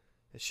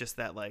 it's just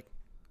that like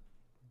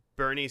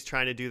Bernie's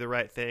trying to do the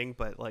right thing,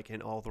 but like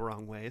in all the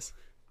wrong ways.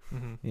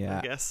 Yeah.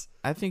 I guess.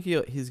 I think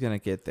he's going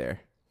to get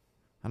there.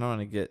 I don't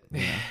want to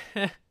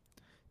get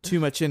too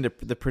much into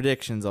the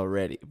predictions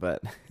already,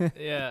 but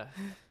Yeah.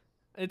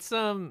 It's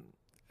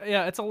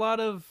it's a lot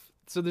of,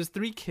 so there's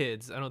 3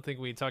 kids. I don't think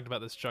we talked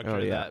about the structure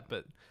of that,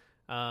 but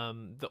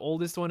the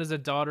oldest one is a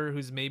daughter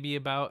who's maybe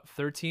about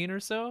 13 or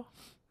so.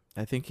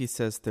 I think he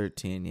says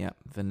 13. Yeah,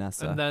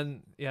 Vanessa. And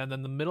then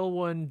the middle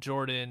one,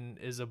 Jordan,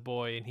 is a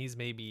boy, and he's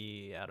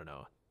maybe, I don't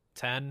know,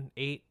 10,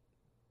 8,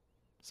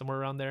 somewhere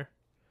around there.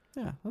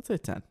 Yeah, let's say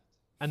 10.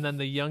 And then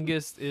the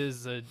youngest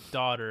is a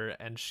daughter,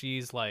 and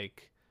she's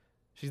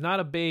not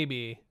a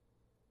baby,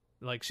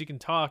 like she can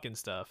talk and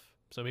stuff.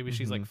 So maybe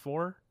she's like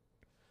 4.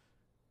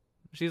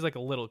 She's like a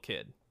little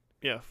kid.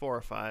 Yeah, 4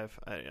 or 5.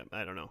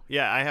 I don't know.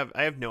 Yeah,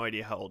 I have no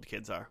idea how old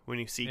kids are. When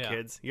you see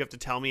kids, you have to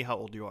tell me how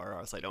old you are, or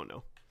else I don't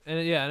know. And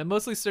it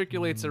mostly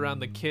circulates around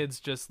the kids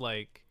just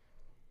like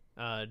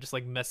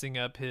messing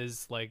up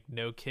his like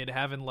no kid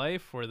having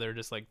life, where they're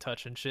just like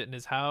touching shit in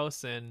his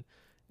house and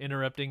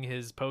interrupting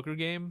his poker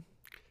game.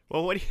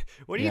 Well, what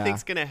do you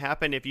think's gonna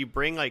happen if you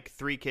bring like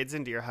 3 kids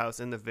into your house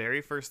and the very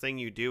first thing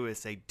you do is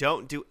say,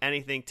 "Don't do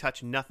anything,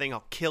 touch nothing,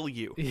 I'll kill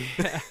you."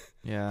 Yeah.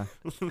 Yeah.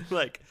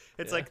 Like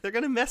it's like they're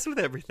gonna mess with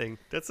everything.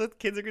 That's what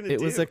kids are gonna do.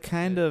 It was a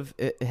kind of,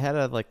 it had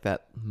a like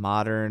that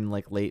modern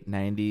like late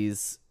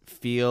 90s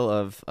feel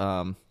of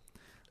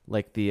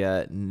like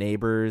the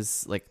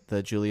Neighbors, like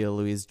the Julia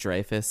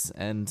Louis-Dreyfus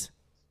and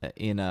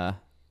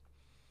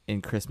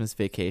in Christmas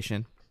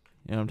Vacation.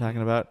 You know what I'm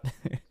talking about?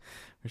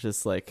 It's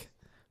just like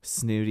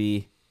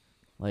snooty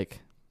like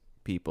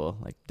people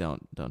like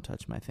don't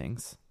touch my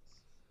things.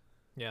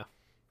 Yeah.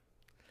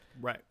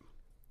 right.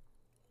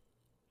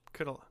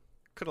 Could have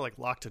like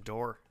locked a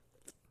door.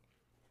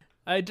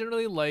 I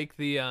generally like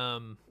the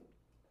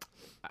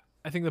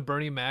I think the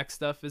Bernie Mac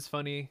stuff is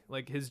funny.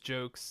 Like his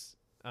jokes,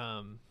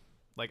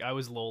 like I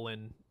was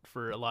lolling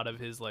for a lot of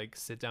his like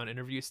sit down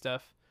interview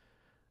stuff.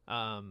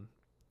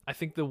 I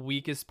think the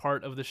weakest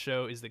part of the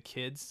show is the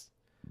kids.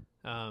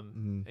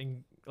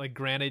 And like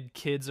granted,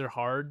 kids are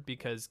hard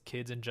because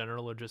kids in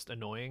general are just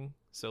annoying.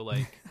 So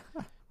like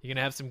you're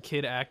gonna have some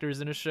kid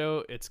actors in a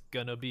show, it's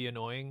gonna be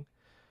annoying.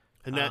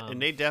 And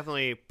and they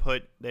definitely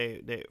put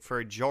they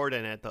for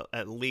Jordan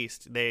at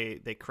least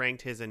they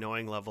cranked his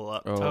annoying level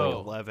up to like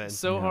 11.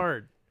 So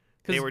hard.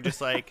 They were just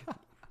like,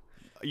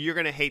 you're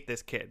gonna hate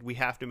this kid. We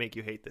have to make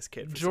you hate this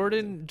kid. For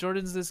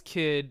Jordan's this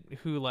kid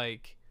who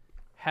like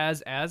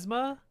has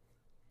asthma,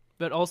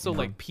 but also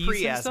like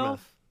pees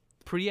himself.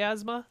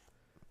 Pre-asthma.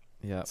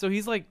 Yeah. So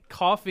he's like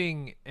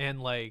coughing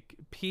and like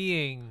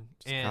peeing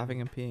and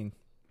coughing and peeing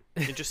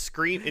and just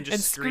screaming.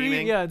 And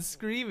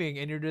screaming,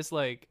 and you're just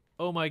like,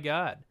 oh my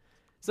god.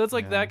 So it's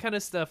like that kind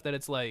of stuff that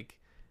it's like,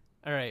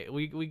 all right,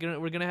 we're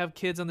gonna have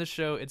kids on the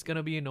show. It's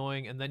gonna be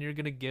annoying, and then you're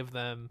gonna give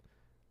them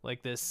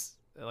like this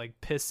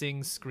like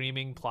pissing,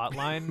 screaming plot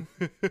line.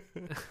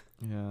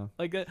 Yeah.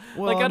 Like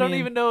well, like I don't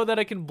even know that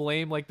I can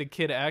blame like the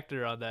kid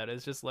actor on that.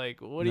 It's just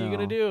like, what are you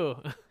gonna do?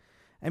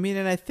 I mean,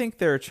 and I think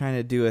they're trying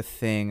to do a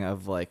thing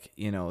of like,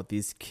 you know,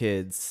 these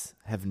kids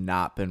have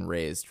not been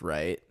raised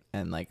right,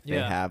 and like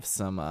they have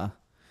some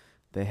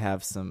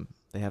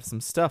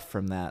stuff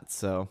from that.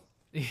 So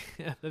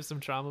yeah, there's some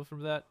trauma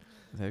from that.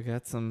 They've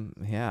got some,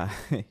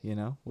 you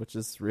know, which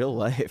is real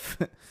life.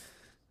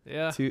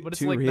 Yeah, but it's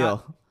too like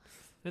real.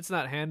 It's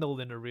not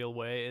handled in a real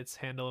way. It's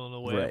handled in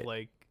a way of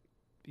like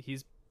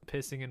he's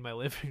pissing in my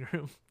living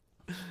room,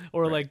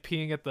 or like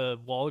peeing at the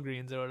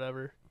Walgreens or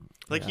whatever.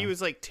 Like he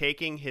was like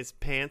taking his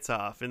pants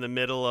off in the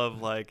middle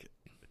of like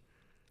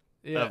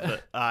of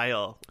the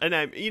aisle,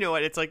 and you know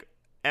what? It's like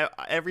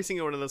every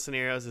single one of those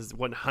scenarios is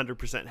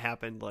 100%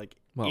 happened like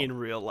in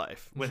real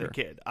life with a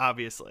kid,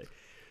 obviously.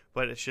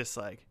 But it's just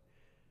like,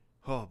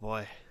 oh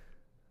boy,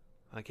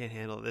 I can't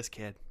handle this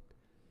kid.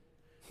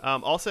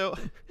 Also,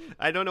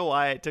 I don't know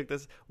why I took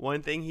this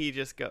one thing. When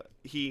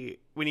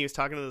he was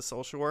talking to the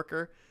social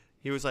worker,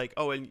 he was like,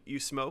 "Oh, and you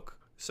smoke,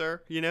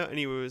 sir?" You know, and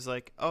he was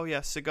like, "Oh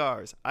yeah,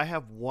 cigars. I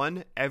have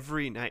one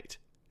every night."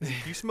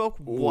 You smoke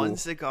one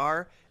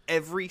cigar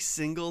every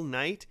single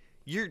night?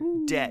 You're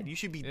dead. You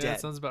should be dead.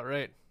 That sounds about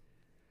right.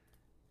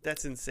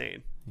 That's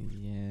insane.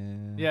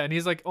 Yeah. Yeah, and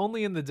he's like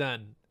only in the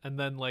den, and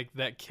then like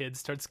that kid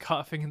starts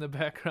coughing in the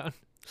background.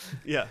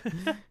 Yeah.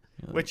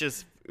 Which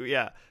is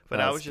but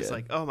I was just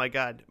like, oh my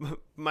god.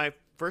 My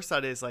first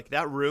thought is like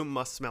that room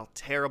must smell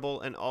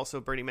terrible, and also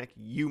Bernie Mac,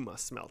 you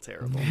must smell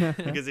terrible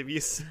because if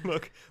you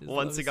smoke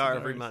one cigar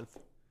every month,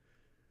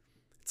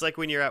 it's like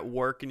when you're at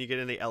work and you get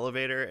in the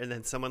elevator and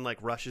then someone like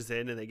rushes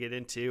in and they get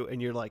in too,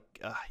 and you're like,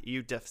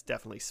 you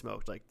definitely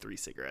smoked like 3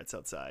 cigarettes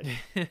outside.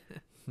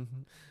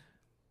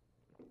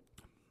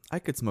 I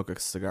could smoke a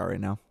cigar right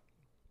now.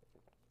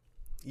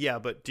 Yeah,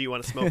 but do you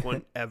want to smoke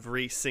one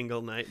every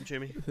single night,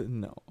 Jimmy?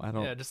 No, I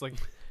don't. Yeah, just like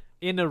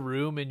in a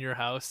room in your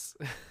house.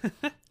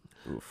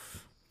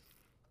 Oof.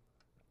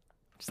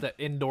 Just that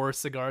indoor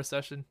cigar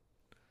session.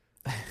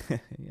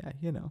 Yeah,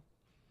 you know.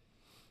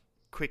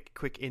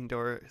 Quick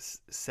indoor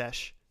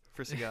sesh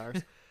for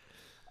cigars.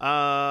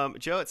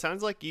 Joe, it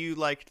sounds like you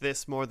liked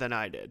this more than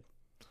I did.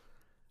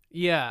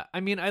 Yeah, I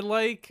mean,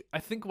 I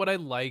think what I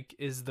like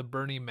is the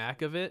Bernie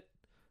Mac of it.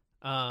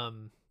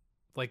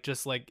 Like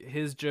just like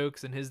his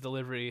jokes and his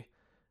delivery,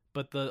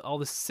 but all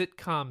the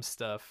sitcom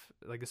stuff,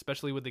 like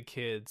especially with the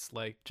kids,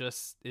 like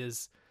just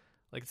is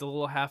like it's a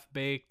little half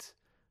baked,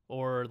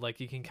 or like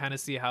you can kind of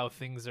see how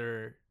things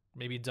are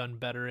maybe done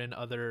better in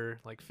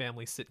other like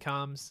family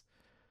sitcoms.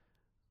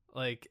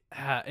 Like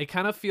it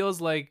kind of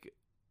feels like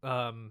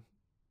I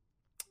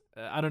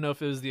don't know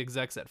if it was the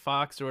execs at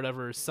Fox or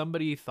whatever,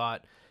 somebody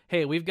thought,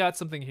 hey, we've got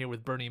something here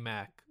with Bernie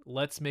Mac,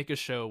 let's make a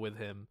show with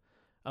him.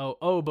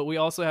 Oh, but we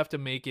also have to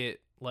make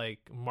it like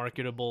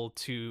marketable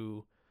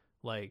to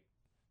like,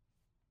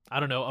 I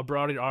don't know, a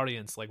broader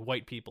audience, like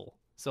white people.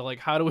 So like,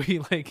 how do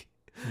we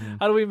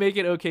how do we make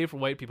it okay for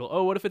white people?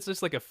 Oh, what if it's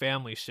just like a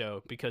family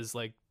show because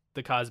like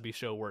the Cosby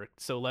Show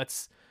worked? So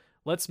let's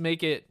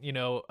make it, you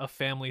know, a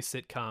family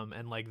sitcom,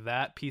 and like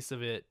that piece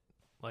of it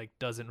like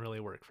doesn't really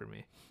work for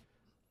me.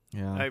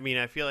 Yeah. I mean,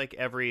 I feel like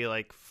every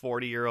like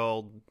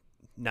 40-year-old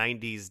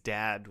 90s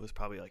dad was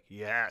probably like,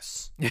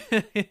 yes.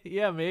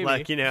 Yeah, maybe.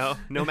 Like, you know,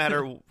 no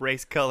matter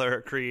race, color,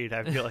 or creed,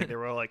 I feel like they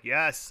were all like,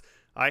 yes,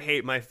 I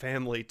hate my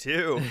family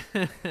too.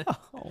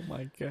 Oh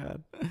my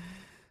god.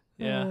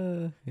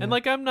 Yeah. And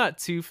like I'm not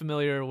too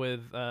familiar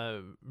with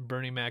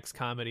Bernie Mac's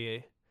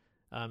comedy,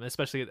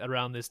 especially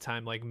around this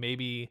time. Like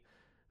maybe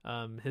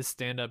his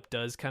stand-up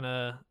does kind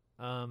of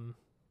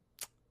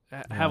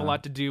have a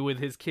lot to do with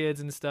his kids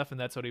and stuff, and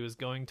that's what he was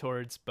going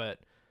towards. But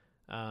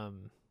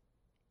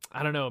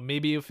I don't know,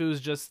 maybe if it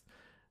was just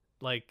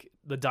like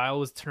the dial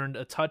was turned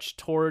a touch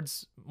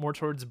more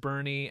towards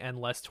Bernie and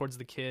less towards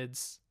the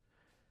kids.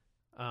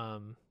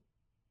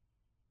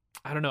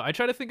 I don't know. I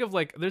try to think of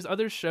like there's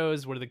other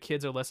shows where the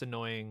kids are less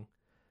annoying.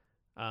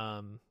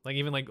 Like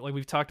even like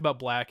we've talked about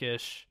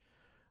Blackish.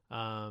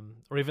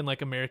 or even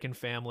like American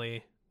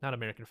Family. Not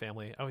American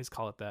Family. I always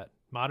call it that.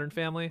 Modern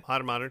Family.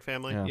 Modern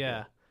Family.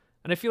 Yeah.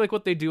 And I feel like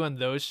what they do on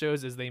those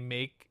shows is they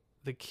make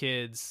the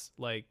kids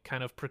like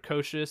kind of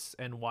precocious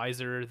and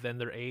wiser than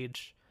their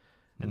age.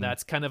 And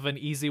that's kind of an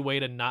easy way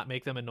to not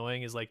make them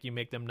annoying, is like you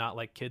make them not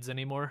like kids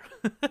anymore.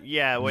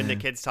 Yeah, when the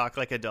kids talk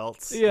like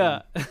adults.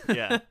 Yeah.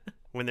 Yeah.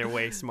 When they're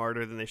way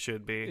smarter than they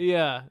should be.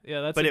 Yeah.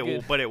 That's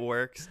but it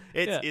works.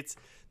 It's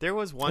there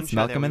was one It's show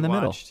Malcolm that in we the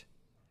Middle. watched.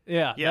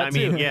 Yeah. Yeah, I that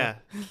mean, too. yeah.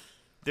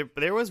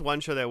 There was one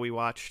show that we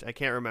watched. I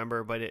can't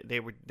remember, but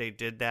they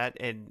did that,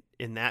 and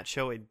in that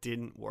show it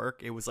didn't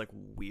work. It was like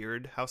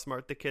weird how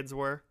smart the kids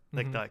were.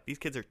 Like these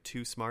kids are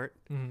too smart.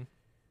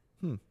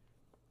 Mm-hmm.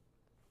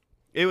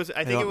 It was.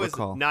 I think don't it was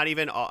recall. not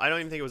even. I don't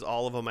even think it was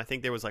all of them. I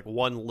think there was like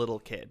one little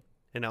kid,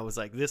 and I was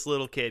like, this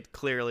little kid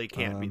clearly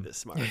can't be this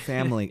smart.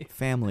 Family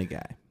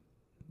Guy.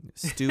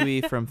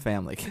 Stewie from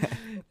Family Guy.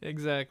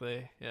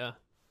 Exactly. Yeah.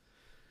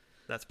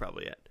 That's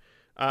probably it.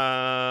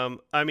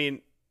 I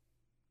mean,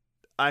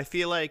 I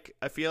feel like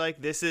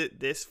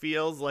this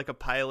feels like a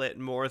pilot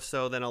more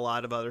so than a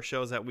lot of other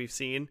shows that we've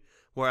seen,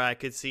 where I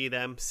could see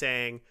them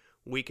saying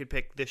we could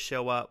pick this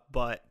show up,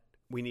 but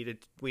we need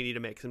to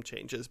make some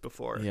changes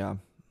before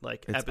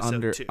like It's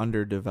episode 2.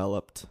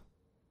 underdeveloped.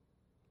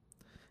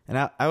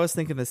 And I was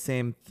thinking the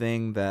same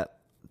thing that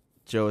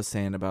Joe was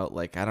saying about,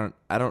 like, I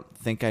don't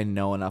think I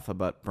know enough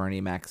about Bernie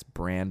Mac's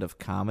brand of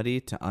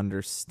comedy to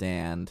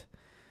understand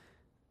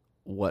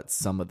what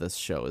some of this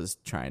show is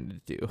trying to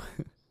do.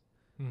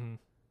 Mm-hmm.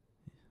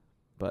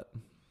 But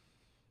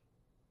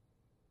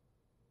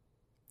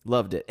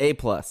loved it. A+.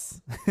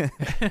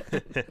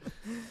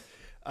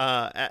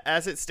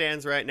 As it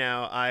stands right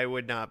now, I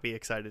would not be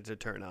excited to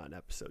turn on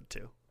episode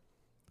 2.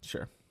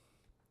 Sure.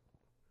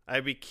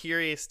 I'd be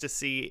curious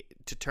to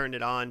turn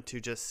it on to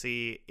just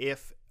see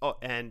if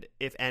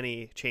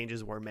any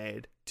changes were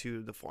made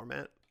to the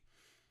format.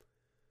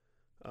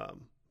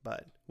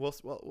 But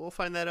we'll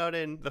find that out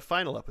in the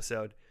final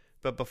episode.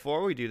 But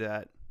before we do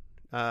that,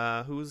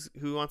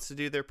 who wants to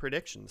do their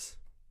predictions?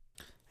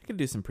 I could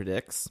do some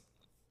predicts.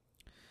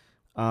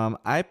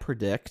 I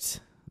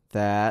predict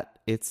that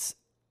this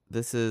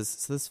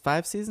is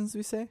 5 seasons,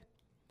 we say?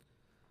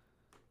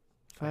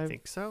 I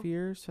think so.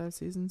 5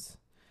 seasons?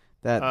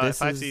 That this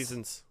 5 is,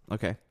 seasons.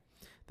 Okay.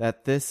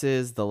 That this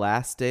is the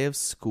last day of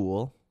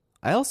school.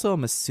 I also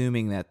am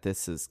assuming that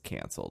this is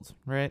canceled,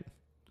 right?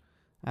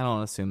 I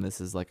don't assume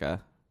this is like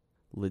a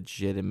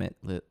legitimate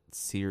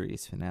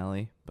series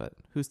finale, but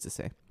who's to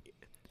say?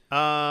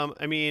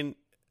 I mean,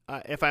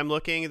 if I'm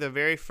looking, the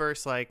very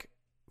first like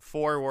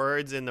 4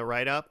 words in the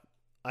write-up,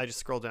 I just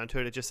scroll down to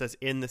it. It just says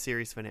in the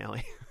series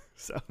finale.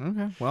 So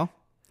Okay, well,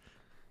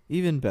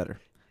 even better.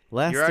 you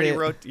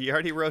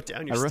already wrote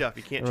down your stuff.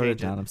 You can't I wrote it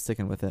change down. it. I'm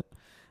sticking with it.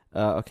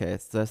 Okay,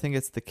 I think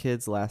it's the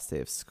kids' last day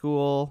of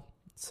school.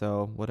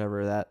 So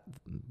whatever that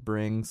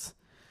brings,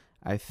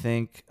 I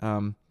think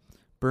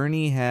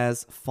Bernie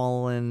has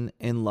fallen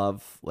in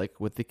love like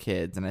with the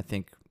kids, and I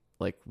think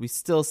like we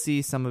still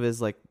see some of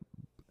his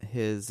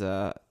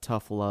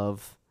tough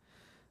love,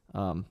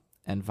 and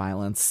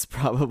violence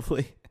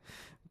probably,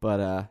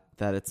 but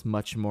that it's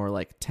much more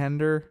like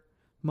tender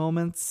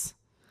moments,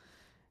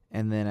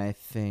 and then I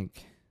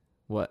think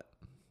what.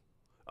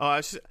 Oh, I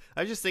was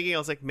just thinking. I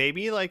was like,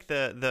 maybe like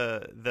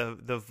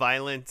the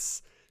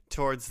violence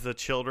towards the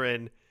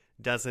children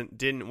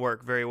didn't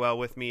work very well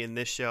with me in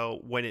this show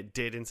when it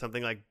did in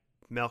something like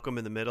Malcolm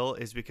in the Middle,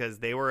 is because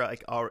they were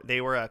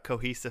a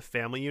cohesive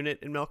family unit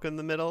in Malcolm in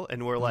the Middle,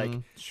 and we're like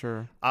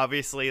sure,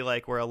 obviously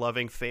like we're a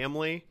loving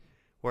family,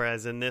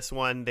 whereas in this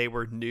one they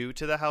were new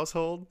to the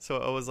household, so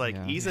it was like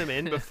ease them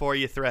in before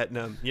you threaten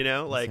them,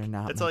 like they're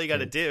not that's my all you got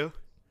to kids. do.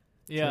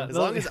 Yeah. As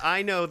long as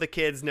I know the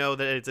kids know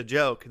that it's a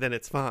joke, then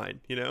it's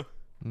fine,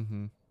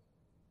 Mm-hmm.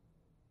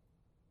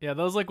 Yeah,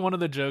 that was like one of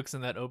the jokes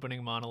in that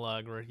opening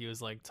monologue where he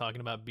was like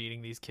talking about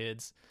beating these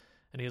kids.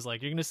 And he was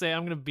like, "You're going to say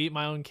I'm going to beat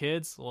my own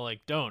kids?" Well, like,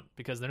 don't,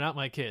 because they're not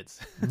my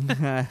kids.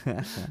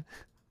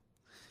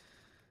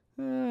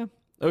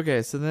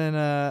 Okay, so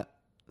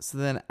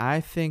then I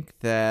think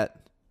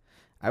that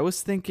I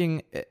was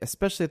thinking,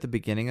 especially at the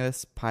beginning of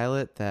this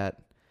pilot,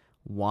 that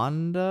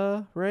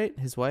Wanda, right,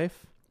 his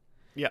wife,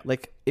 Yeah.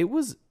 like it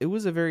was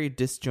a very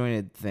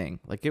disjointed thing.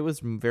 Like it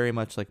was very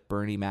much like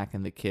Bernie Mac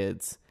and the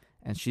kids,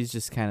 and she's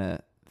just kind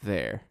of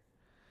there.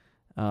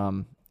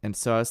 And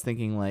so I was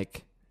thinking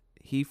like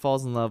he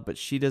falls in love, but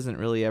she doesn't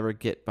really ever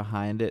get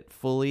behind it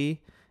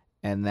fully,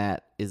 and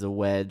that is a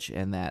wedge,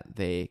 and that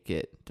they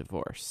get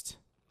divorced.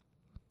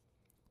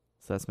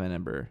 So that's my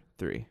number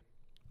 3.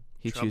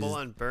 Trouble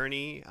on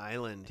Bernie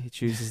Island. He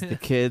chooses the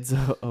kids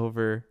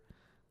over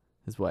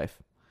his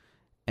wife.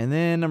 And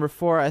then number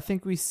 4, I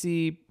think we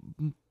see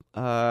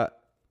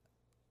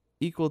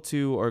equal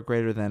to or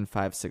greater than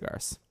 5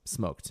 cigars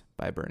smoked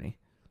by Bernie.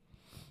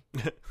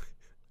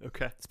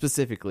 Okay.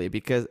 Specifically,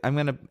 because I'm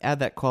going to add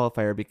that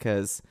qualifier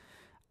because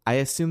I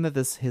assume that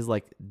his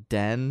like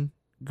den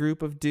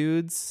group of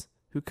dudes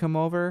who come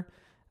over.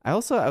 I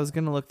was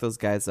going to look those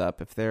guys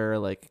up if they're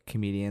like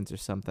comedians or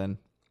something.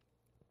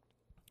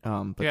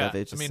 But Yeah, that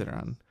they just I mean, sit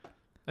around.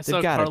 I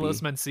saw gotta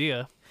Carlos be.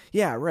 Mencia.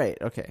 Yeah, right.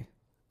 Okay.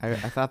 I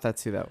thought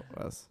that's who that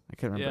was. I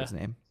couldn't remember Yeah. his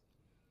name.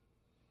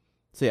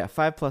 So yeah,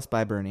 5+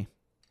 by Bernie.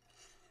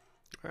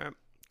 All right,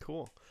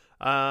 cool.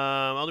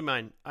 I'll do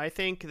mine. I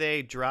think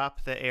they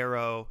drop the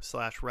arrow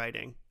 /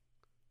 writing.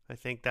 I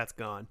think that's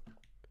gone.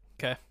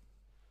 Okay.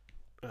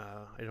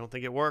 I don't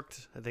think it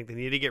worked. I think they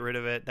need to get rid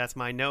of it. That's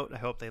my note. I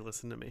hope they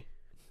listen to me.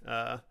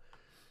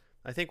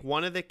 I think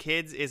one of the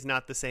kids is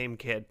not the same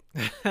kid.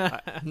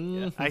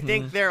 I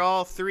think they're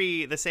all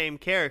three the same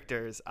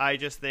characters. I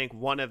just think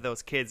one of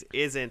those kids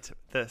isn't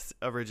the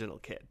original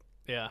kid.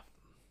 Yeah.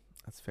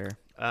 That's fair.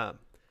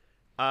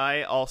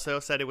 I also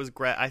said it was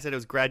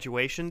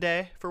graduation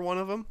day for one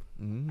of them.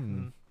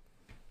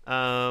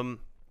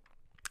 And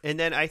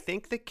then I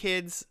think the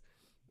kids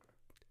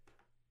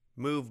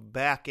move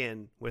back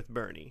in with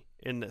Bernie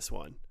in this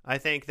one. I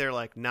think they're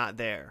like not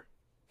there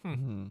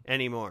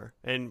anymore,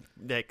 and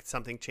like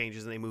something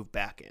changes and they move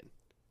back in.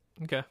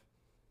 Okay.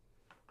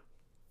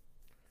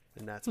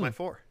 And that's my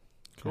 4.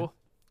 Cool.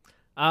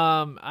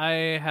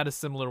 I had a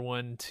similar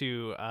one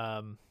to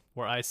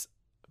where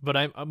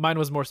mine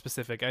was more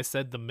specific. I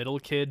said the middle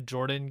kid,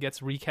 Jordan,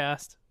 gets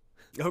recast.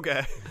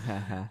 Okay.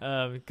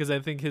 Because I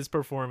think his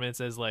performance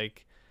as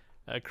like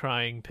a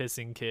crying,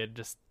 pissing kid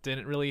just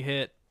didn't really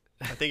hit.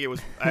 I think it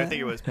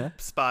was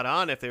spot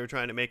on if they were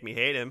trying to make me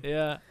hate him.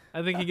 Yeah,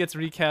 I think he gets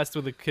recast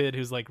with a kid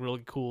who's like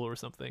really cool or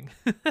something,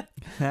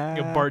 like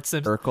a Bart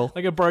Simpson, Urkel.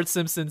 like a Bart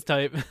Simpsons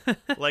type.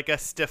 Like a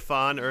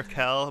Stefan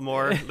Urkel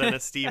more than a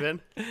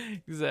Steven.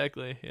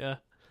 Exactly. Yeah.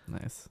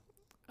 Nice.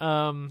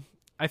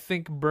 I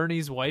think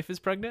Bernie's wife is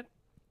pregnant.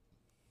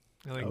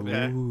 I think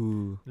that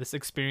Ooh. this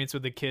experience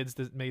with the kids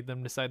that made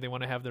them decide they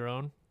want to have their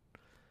own.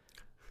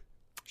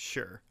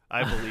 Sure,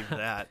 I believe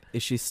that.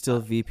 Is she still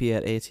VP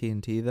at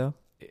AT&T though?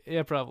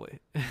 Yeah, probably.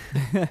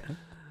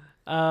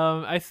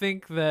 I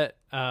think that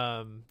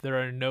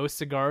there are no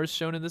cigars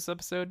shown in this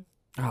episode.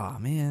 Oh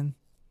man.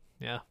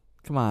 Yeah.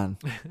 Come on.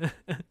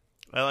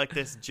 I like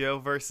this Joe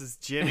versus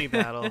Jimmy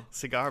battle,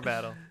 cigar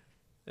battle.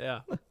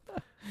 Yeah.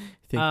 You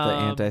think the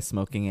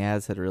anti-smoking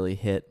ads had really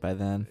hit by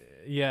then?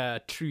 Yeah,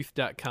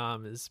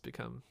 truth.com has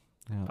become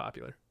Yeah.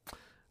 popular.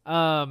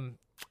 And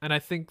I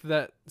think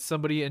that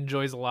somebody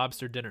enjoys a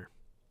lobster dinner.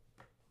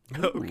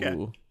 Okay.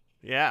 Ooh.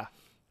 Yeah.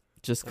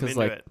 Just I'm because,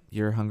 into like, it.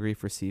 you're hungry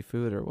for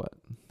seafood or what?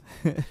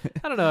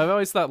 I don't know. I've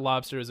always thought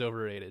lobster is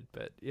overrated,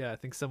 but yeah, I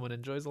think someone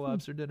enjoys a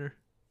lobster dinner.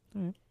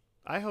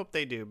 I hope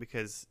they do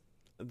because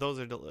those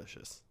are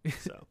delicious.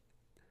 So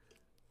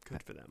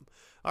good for them.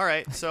 All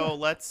right, so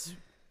let's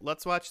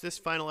watch this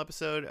final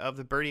episode of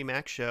the Bernie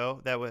Mac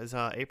Show. That was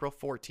April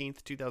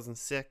 14th,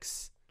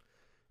 2006.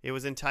 It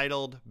was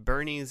entitled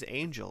Bernie's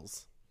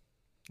Angels.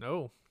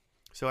 Oh.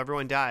 So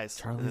everyone dies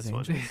in Charlie's this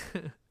one.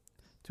 Angels?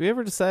 Do we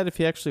ever decide if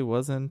he actually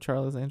was in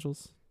Charlie's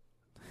Angels?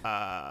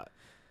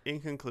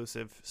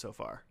 Inconclusive so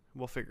far.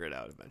 We'll figure it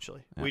out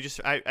eventually. Yeah.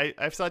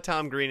 I saw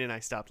Tom Green and I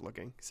stopped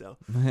looking. So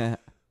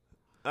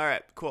all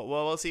right, cool.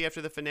 Well, we'll see you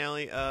after the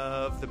finale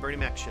of the Bernie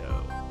Mac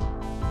Show.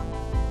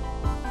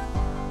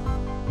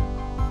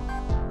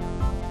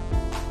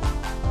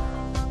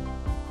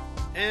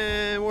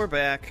 And we're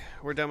back.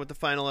 We're done with the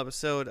final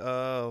episode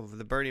of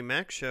the Bernie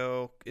Mac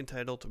Show,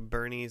 entitled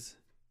Bernie's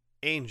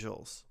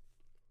Angels,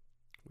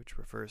 which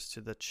refers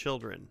to the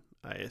children,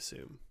 I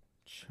assume.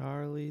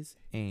 Charlie's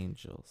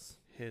Angels.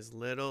 His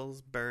little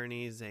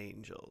Bernie's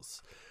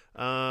Angels.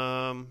 Do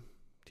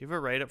you have a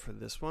write-up for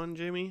this one,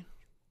 Jimmy?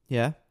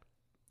 Yeah?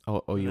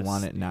 Oh, you Let's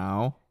want it see.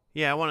 now?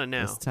 Yeah, I want it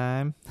now. This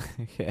time?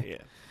 Okay.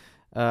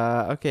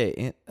 Yeah.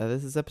 Okay,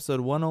 this is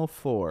episode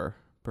 104,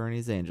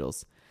 Bernie's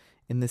Angels.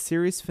 In the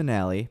series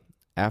finale,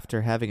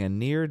 after having a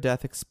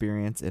near-death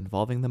experience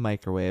involving the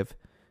microwave,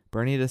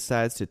 Bernie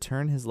decides to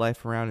turn his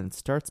life around and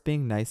starts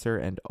being nicer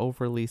and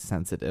overly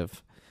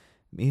sensitive.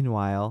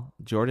 Meanwhile,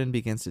 Jordan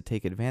begins to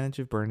take advantage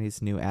of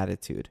Bernie's new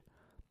attitude.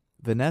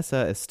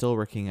 Vanessa is still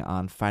working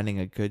on finding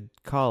a good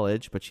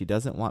college, but she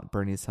doesn't want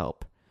Bernie's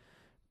help.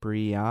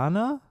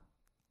 Brianna?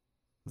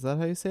 Is that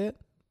how you say it?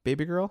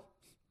 Baby girl?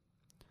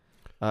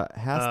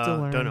 Has to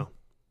learn... Don't know.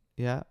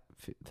 Yeah,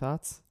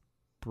 thoughts?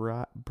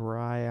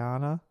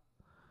 Brianna?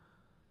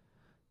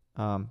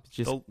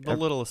 Just The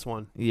littlest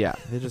one. yeah,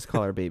 they just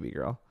call her baby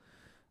girl.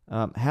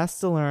 Has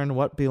to learn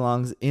what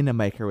belongs in a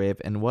microwave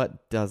and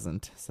what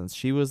doesn't, since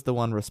she was the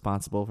one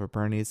responsible for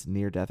Bernie's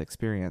near-death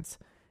experience.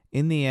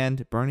 In the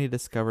end, Bernie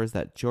discovers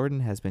that Jordan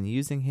has been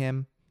using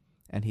him,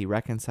 and he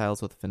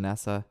reconciles with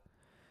Vanessa.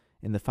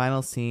 In the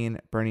final scene,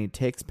 Bernie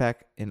takes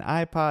back an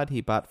iPod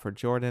he bought for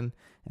Jordan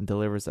and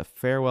delivers a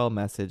farewell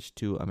message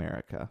to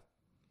America.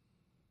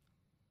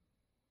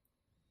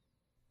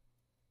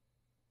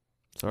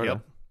 Sort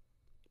of.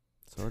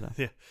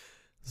 Yeah,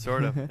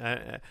 sort of.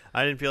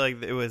 I didn't feel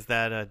like it was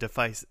that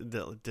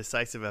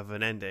decisive of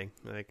an ending.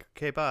 Like,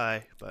 okay,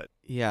 bye. But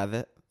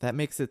Yeah, that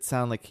makes it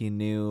sound like he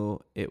knew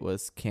it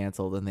was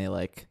canceled and they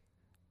like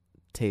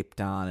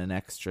taped on an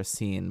extra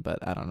scene,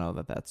 but I don't know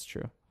that that's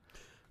true.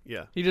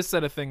 yeah, He just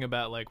said a thing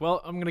about like, well,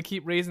 I'm going to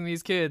keep raising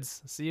these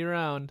kids. See you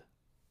around.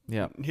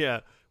 Yeah. yeah,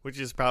 which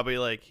is probably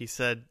like he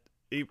said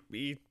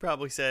he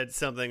probably said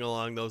something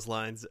along those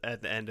lines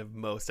at the end of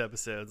most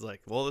episodes,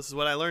 like, "Well, this is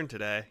what I learned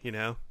today." You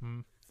know,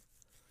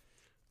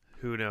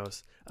 who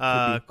knows?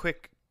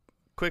 Quick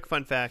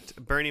fun fact: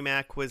 Bernie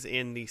Mac was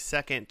in the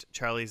second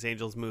Charlie's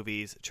Angels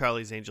movies,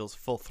 Charlie's Angels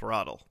Full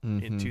Throttle,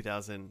 in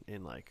 2000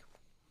 in like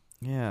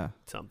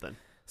something.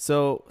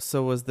 So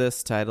was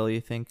this title, you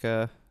think,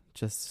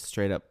 just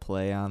straight up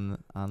play on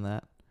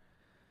that?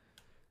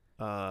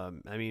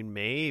 I mean,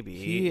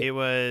 maybe it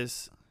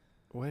was.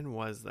 When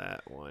was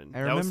that one?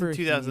 I that was remember in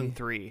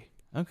 2003.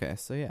 Okay,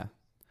 so yeah,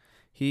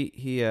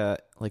 he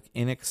like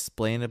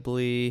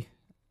inexplicably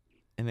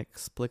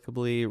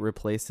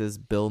replaces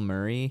Bill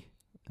Murray's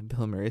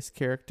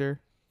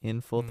character in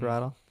Full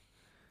Throttle.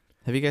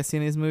 Have you guys seen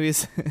these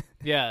movies?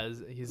 Yeah,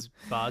 he's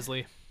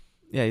Bosley.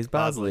 Yeah, he's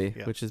Bosley,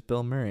 yeah. which is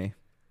Bill Murray.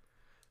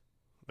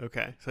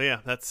 Okay, so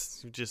yeah,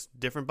 that's just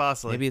different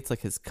Bosley. Maybe it's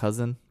like his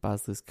cousin,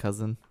 Bosley's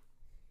cousin.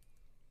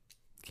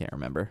 Can't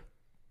remember.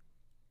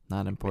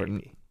 Not important.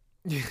 Maybe.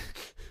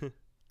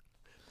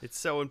 It's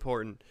so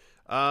important.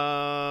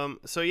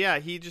 So yeah,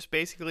 he just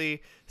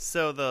basically,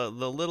 so the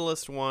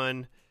littlest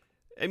one,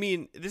 I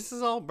mean, this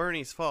is all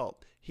Bernie's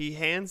fault. He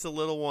hands the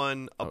little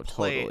one a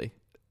plate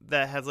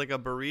that has like a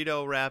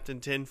burrito wrapped in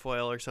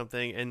tinfoil or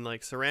something and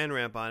like saran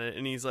wrap on it,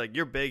 and he's like,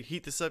 "You're big,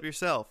 heat this up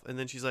yourself." And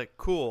then she's like,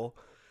 "Cool."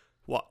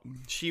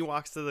 She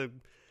walks to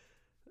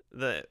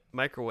the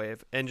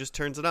microwave and just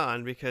turns it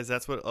on, because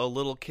that's what a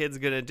little kid's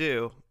gonna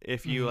do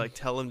if you like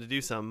tell him to do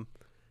something.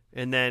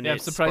 And then I'm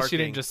surprised she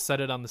didn't just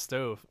set it on the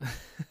stove.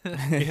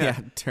 Yeah,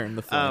 turn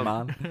the flame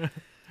on.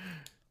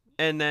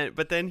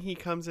 But then he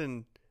comes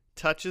and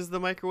touches the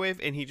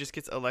microwave, and he just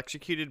gets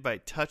electrocuted by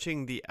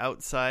touching the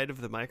outside of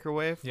the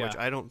microwave, which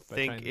I don't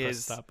think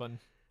is.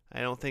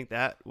 I don't think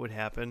that would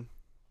happen.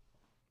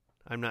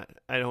 I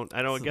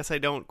guess I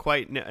don't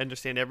quite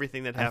understand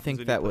everything that happens. I think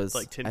when that you put, was.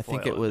 like, I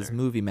think it tinfoil in was there.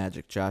 movie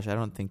magic, Josh. I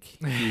don't think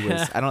he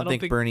was. I don't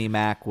think Bernie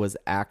Mac was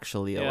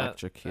actually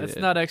electrocuted. That's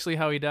not actually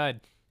how he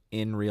died.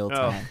 In real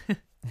time.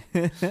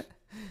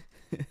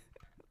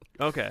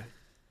 Okay,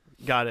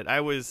 got it.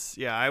 I was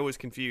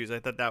confused. I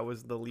thought that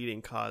was the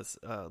leading cause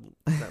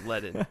that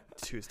led into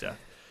his death.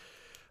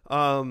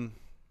 How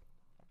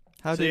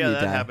did he die?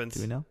 That happens.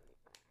 Do we know?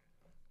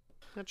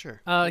 Not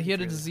sure. He had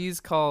a disease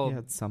called He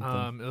had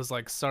something. it was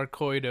like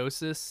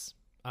sarcoidosis.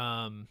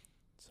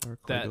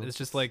 That it's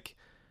just like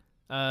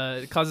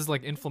it causes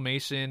like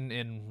inflammation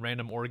in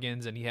random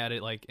organs, and he had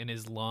it like in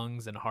his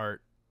lungs and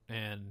heart,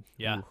 and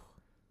Ooh.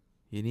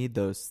 You need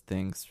those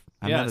things.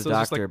 I'm Yeah, not a so it's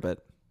just doctor, like-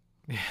 but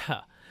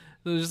yeah,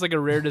 it was just like a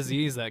rare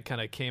disease that kind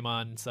of came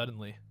on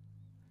suddenly.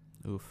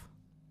 oof.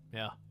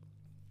 Yeah,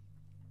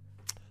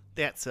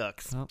 That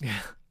sucks. Well, yeah,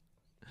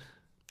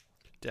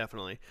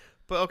 Definitely.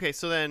 But okay,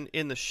 so then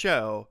in the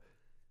show,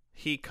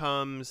 he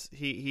goes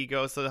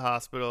to the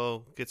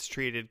hospital, gets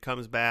treated,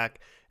 comes back,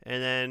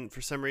 and then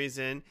for some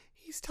reason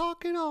he's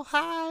talking all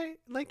high,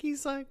 like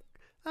he's like,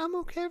 "I'm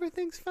okay,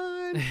 everything's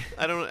fine."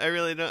 I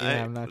really don't.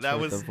 Yeah, I'm not sure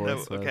what the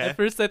voice was. okay. At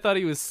first, I thought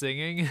he was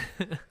singing.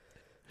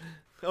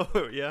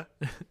 Oh yeah,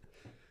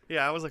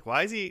 yeah. I was like,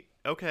 "Why is he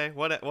okay?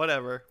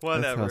 Whatever."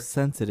 That's how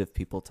sensitive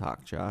people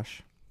talk,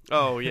 Josh.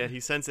 Oh yeah,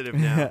 he's sensitive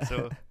now,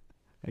 so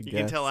I you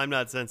can tell I'm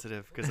not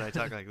sensitive because I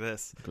talk like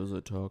this. Does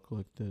it talk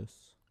like this?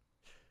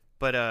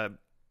 But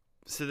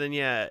so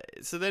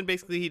then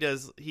basically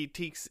he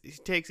takes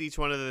each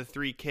one of the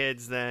three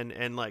kids then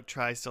and like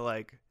tries to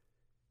like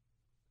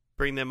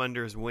bring them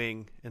under his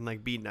wing and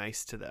like be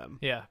nice to them.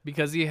 Yeah,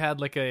 because he had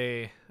like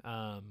a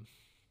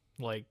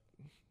like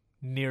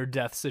near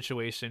death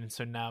situation,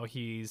 so now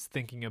he's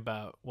thinking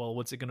about, well,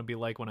 what's it going to be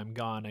like when I'm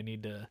gone? I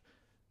need to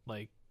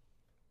like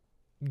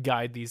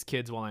guide these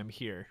kids while I'm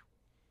here.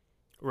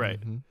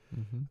 Right.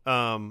 Mm-hmm,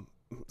 mm-hmm.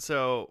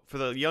 So for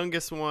the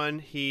youngest one,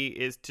 he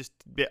is just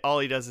all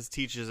he does is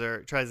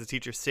tries to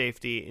teach her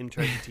safety and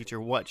tries to teach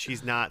her what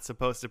she's not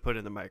supposed to put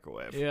in the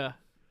microwave. Yeah.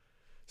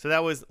 So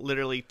that was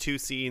literally 2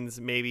 scenes,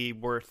 maybe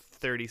worth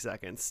 30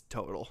 seconds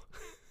total.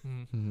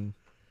 Mm-hmm.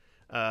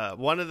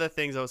 One of the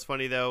things that was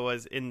funny though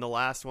was in the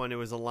last one, it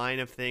was a line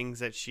of things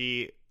that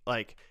she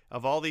like,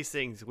 of all these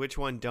things, which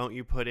one don't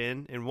you put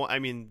in? And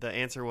the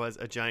answer was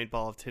a giant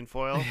ball of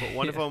tinfoil, but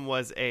one of them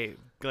was a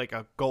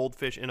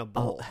goldfish in a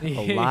bowl.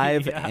 A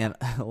live Yeah.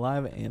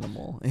 live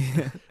animal.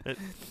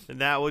 And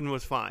that one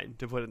was fine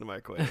to put in the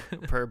microwave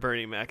per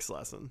Bernie Mac's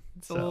lesson.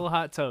 It's a little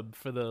hot tub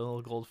for the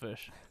little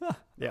goldfish.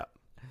 Yeah.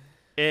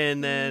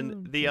 And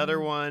then the other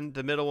one,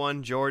 the middle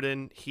one,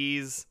 Jordan,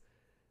 he's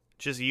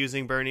just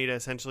using Bernie to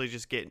essentially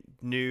just get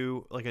a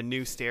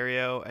new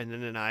stereo and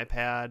then an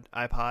iPod.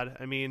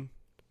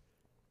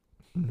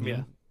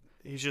 Yeah.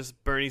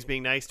 Bernie's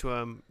being nice to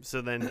him,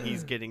 so then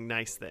he's getting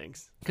nice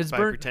things 'Cause by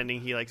pretending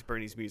he likes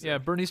Bernie's music. Yeah,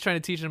 Bernie's trying to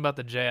teach him about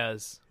the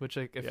jazz, which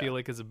I feel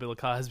like is a Bill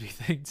Cosby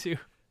thing too.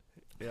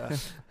 Yeah.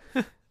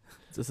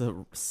 Is this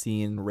a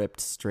scene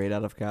ripped straight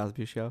out of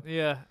Cosby Show?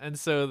 Yeah, and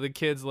so the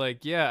kid's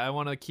like, yeah, I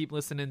want to keep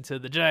listening to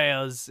the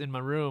jazz in my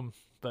room,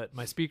 but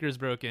my speaker's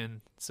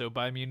broken, so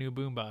buy me a new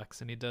boombox,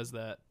 and he does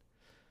that.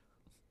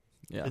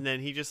 Yeah. And then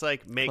he just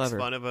like makes Clever.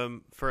 fun of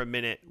him for a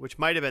minute, which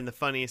might have been the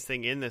funniest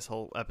thing in this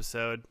whole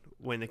episode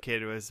when the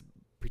kid was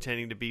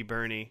pretending to be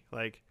Bernie,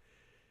 like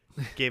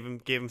gave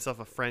himself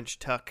a French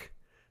tuck,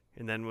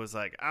 and then was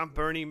like, I'm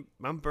Bernie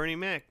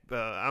Mac,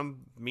 I'm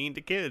mean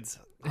to kids.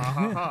 Ha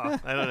ha ha.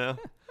 I don't know.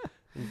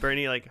 And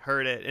Bernie like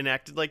heard it and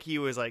acted like he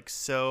was like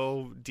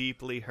so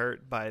deeply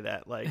hurt by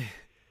that like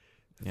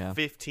Yeah.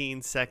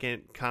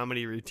 15-second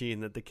comedy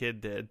routine that the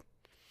kid did.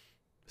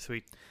 So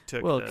he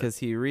took Well, because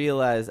he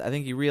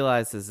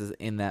realizes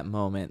in that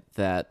moment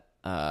that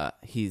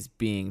he's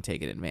being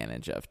taken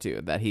advantage of too.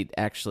 That he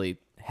actually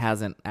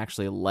hasn't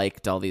actually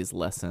liked all these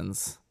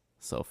lessons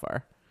so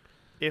far.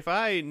 If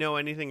I know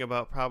anything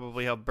about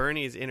probably how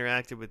Bernie's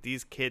interacted with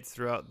these kids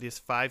throughout these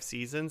 5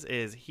 seasons,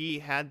 is he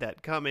had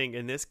that coming,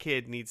 and this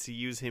kid needs to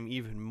use him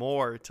even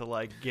more to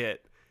like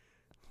get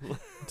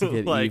To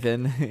get like,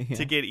 even. Yeah.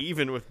 to get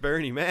even with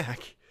Bernie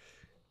Mac.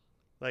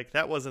 Like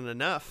that wasn't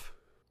enough.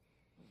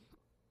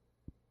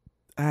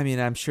 I mean,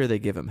 I'm sure they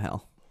give him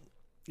hell.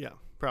 Yeah,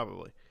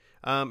 probably.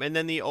 And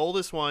then the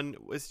oldest one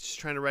was just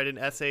trying to write an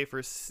essay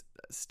for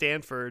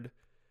Stanford,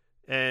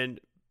 and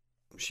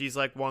she's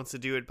like wants to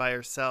do it by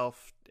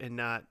herself and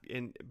not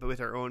but with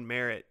her own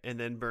merit. And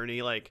then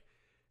Bernie like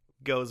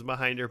goes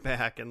behind her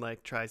back and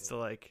like tries to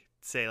like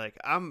say like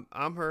I'm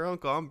her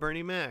uncle, I'm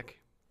Bernie Mac,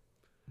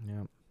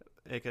 Yeah.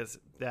 because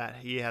that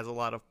he has a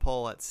lot of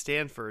pull at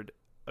Stanford,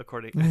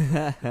 according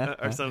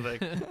or something.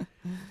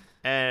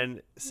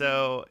 And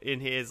so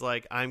in his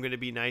like I'm gonna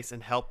be nice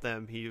and help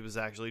them, he was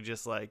actually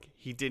just like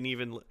he didn't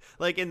even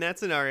like in that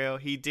scenario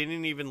he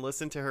didn't even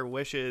listen to her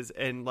wishes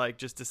and like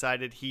just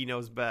decided he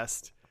knows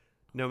best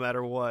no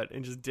matter what,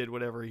 and just did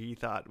whatever he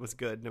thought was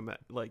good, no matter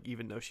like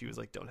even though she was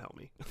like don't help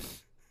me.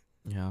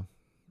 Yeah.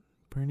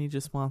 Bernie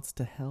just wants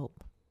to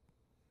help.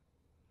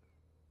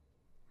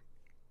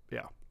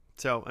 Yeah.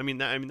 So I mean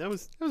that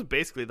was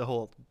basically the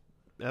whole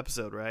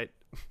episode, right?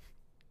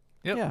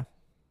 Yep. Yeah.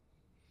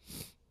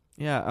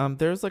 Yeah,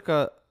 there's like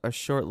a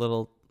short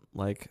little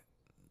like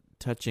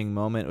touching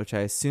moment, which I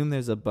assume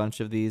there's a bunch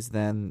of these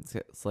then.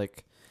 It's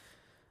like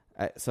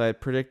so I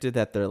predicted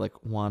that they're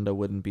like Wanda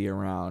wouldn't be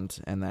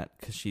around, and that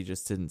because she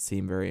just didn't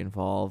seem very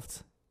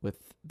involved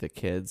with the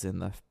kids in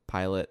the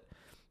pilot.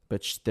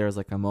 But there's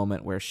like a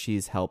moment where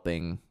she's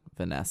helping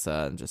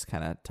Vanessa and just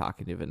kind of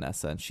talking to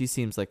Vanessa, and she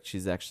seems like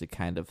she's actually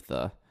kind of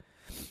the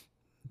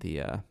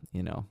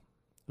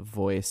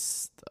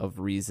voice of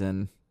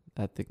reason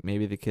that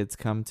maybe the kids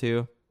come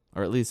to,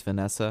 or at least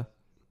Vanessa.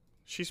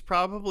 She's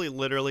probably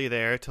literally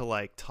there to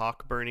like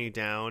talk Bernie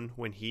down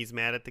when he's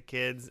mad at the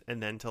kids,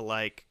 and then to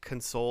like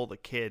console the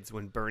kids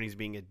when Bernie's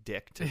being a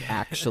dick to them.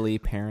 Actually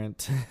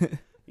parent.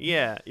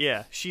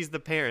 Yeah, she's the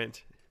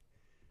parent,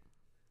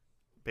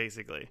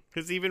 basically.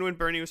 Because even when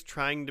Bernie was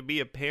trying to be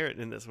a parent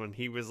in this one,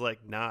 he was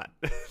like not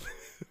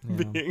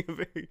being a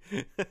very.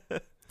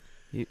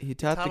 He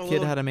taught the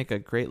kid how to make a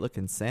great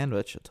looking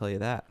sandwich. I'll tell you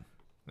that.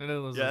 It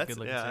was Yeah, a good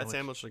looking that sandwich.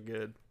 sandwich looked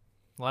good.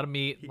 A lot of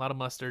meat, a lot of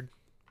mustard.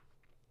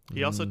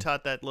 He also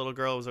taught that little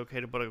girl it was okay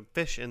to put a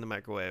fish in the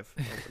microwave,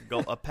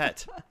 a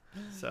pet.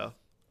 So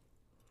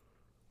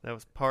that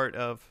was part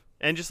of,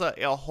 and just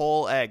a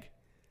whole egg.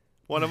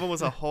 One of them was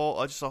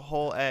just a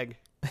whole egg.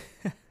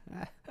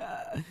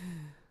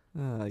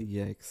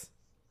 Yikes!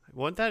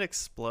 Wouldn't that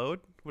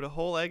explode? Would a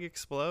whole egg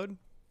explode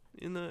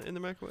in the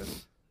microwave? It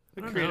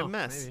I would don't create know, a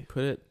mess. maybe.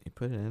 You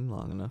put it in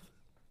long enough.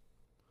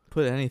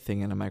 Put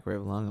anything in a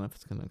microwave long enough,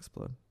 it's gonna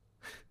explode.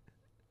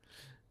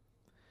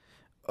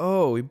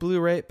 Oh, we blew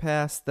right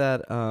past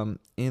that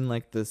in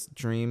like this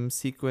dream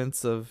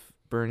sequence of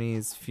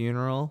Bernie's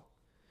funeral,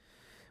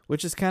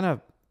 which is kind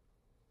of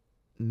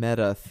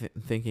meta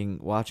thinking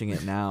watching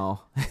it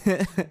now.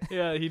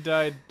 Yeah, he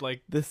died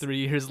like This- 3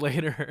 years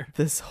later.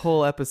 This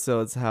whole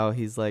episode's how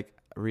he's like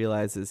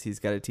realizes he's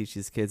got to teach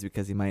his kids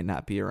because he might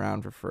not be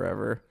around for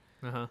forever.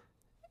 Uh-huh.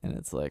 And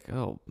it's like,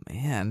 oh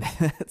man.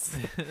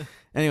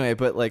 Anyway,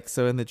 but like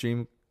so in the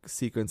dream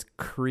sequence,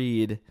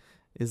 Creed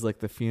is like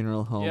the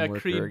funeral home Yeah,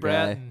 worker Creed guy.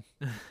 Bratton.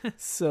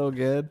 So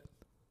good.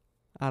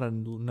 Out of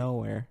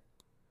nowhere.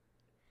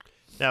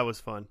 That was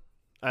fun.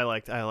 I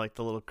liked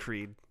the little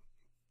Creed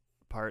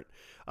part.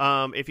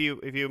 If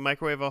you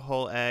microwave a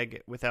whole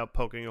egg without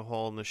poking a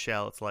hole in the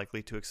shell, it's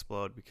likely to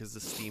explode because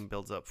the steam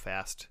builds up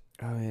fast,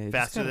 Oh yeah.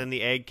 faster than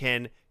the egg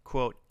can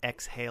quote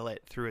exhale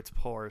it through its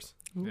pores.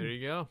 There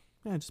you go.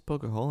 Yeah, just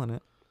poke a hole in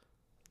it.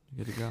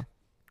 You're good to go.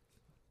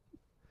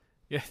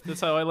 Yeah, that's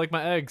how I like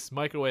my eggs,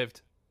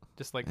 microwaved.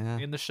 Just like Yeah.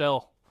 in the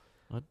shell.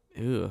 What?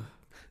 Ew.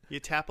 You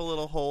tap a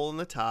little hole in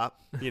the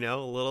top, a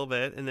little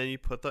bit, and then you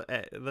put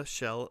the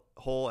shell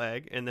whole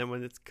egg, and then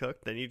when it's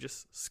cooked, then you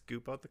just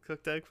scoop out the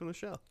cooked egg from the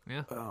shell.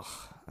 Yeah. Ugh,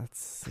 that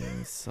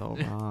seems so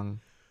wrong.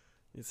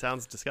 It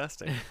sounds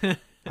disgusting.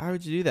 Why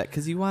would you do that?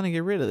 Because you want to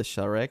get rid of the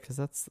shell, right? Because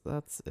it's.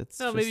 No,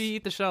 just, maybe you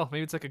eat the shell.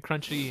 Maybe it's like a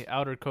crunchy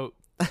outer coat.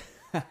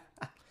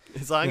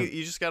 As long as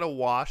you just gotta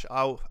wash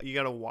out,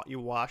 you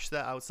wash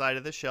the outside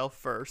of the shell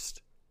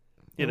first.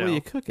 Well,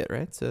 you cook it,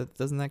 right? So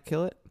doesn't that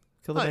kill it?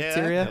 Kill the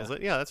bacteria?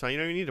 Yeah, that's fine. You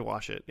don't even need to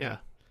wash it. Yeah.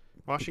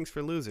 Washing's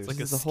for losers. It's like a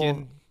This is the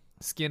whole-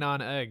 skin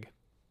on egg.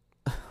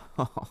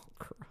 Oh,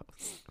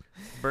 gross.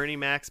 Bernie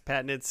Mac's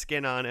patented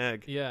skin-on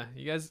egg. Yeah,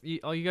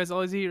 you guys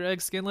always eat your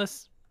eggs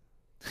skinless?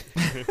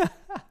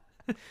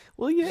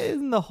 Well, yeah,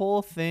 isn't the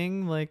whole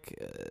thing like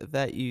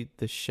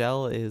the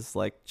shell is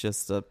like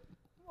just a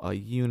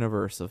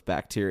universe of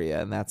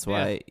bacteria, and that's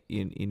why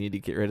you need to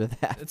get rid of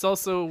that. It's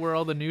also where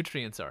all the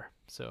nutrients are.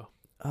 So.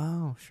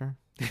 Oh, sure.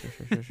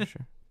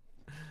 Sure.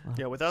 Wow.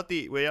 Yeah, without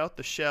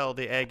the shell,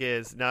 the egg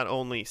is not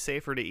only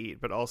safer to eat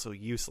but also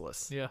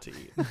useless to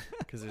eat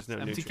because there's no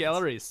empty nutrients.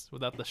 calories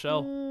without the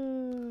shell.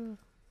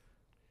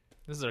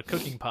 This is our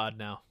cooking pod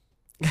now.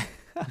 The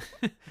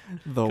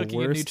Cooking and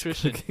worst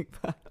nutrition. cooking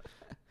pod.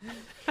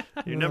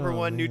 Your number Oh,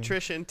 one man.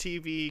 nutrition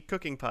TV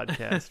cooking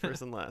podcast,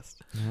 first and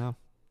last. Yeah.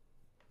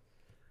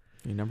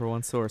 Your number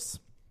one source.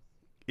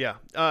 Yeah.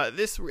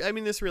 This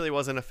really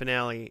wasn't a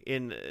finale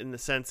in the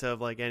sense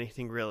of like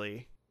anything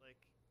really.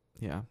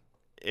 Yeah.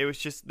 It was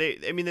just they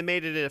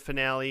made it a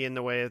finale in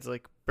the way it's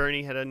like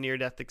Bernie had a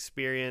near-death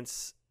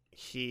experience.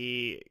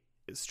 He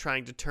is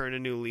trying to turn a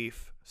new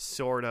leaf,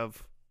 sort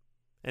of,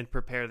 and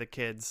prepare the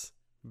kids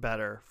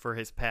better for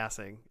his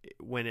passing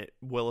when it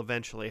will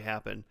eventually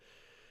happen.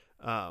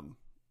 And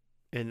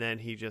then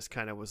he just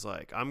kind of was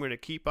like, I'm going to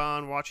keep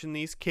on watching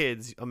these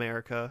kids,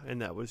 America.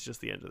 And that was just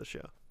the end of the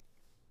show.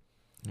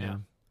 Yeah.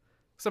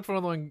 Except for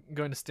the one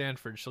going to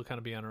Stanford, she'll kind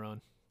of be on her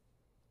own.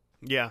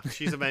 Yeah,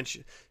 she's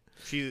eventually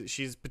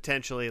she's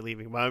potentially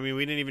leaving. But I mean,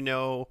 we didn't even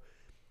know,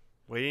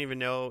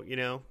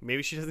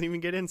 maybe she doesn't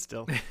even get in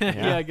still.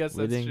 Yeah, I guess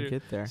we that's didn't true.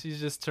 get there. She's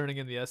just turning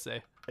in the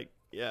essay. Like,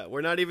 yeah,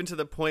 we're not even to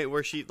the point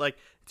where she's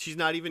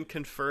not even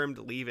confirmed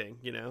leaving,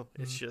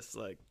 It's just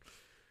like,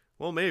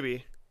 well,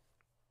 maybe.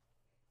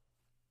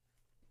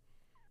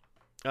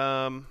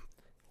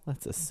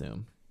 Let's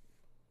assume.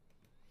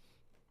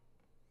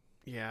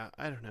 Yeah,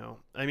 I don't know.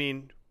 I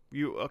mean,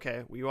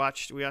 we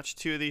watched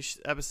 2 of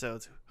these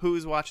episodes.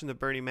 Who's watching the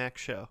Bernie Mac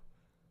show?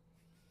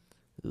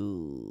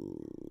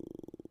 Ooh.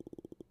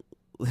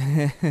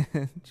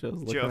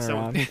 Joe's looking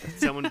around.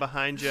 Someone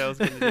behind Joe's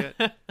going to do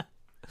it.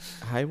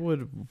 I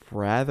would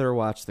rather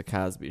watch The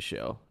Cosby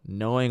Show.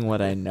 Knowing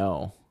what I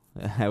know,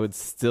 I would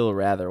still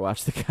rather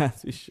watch The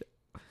Cosby Show.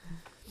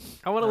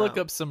 I want to look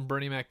up some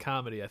Bernie Mac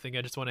comedy. I think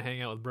I just want to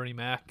hang out with Bernie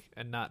Mac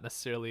and not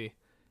necessarily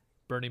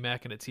Bernie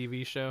Mac in a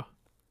TV show.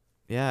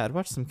 Yeah, I'd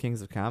watch some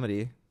Kings of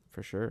Comedy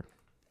for sure.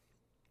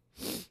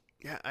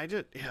 Yeah,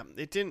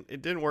 it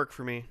didn't work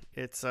for me.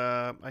 It's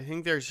I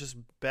think there's just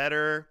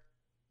better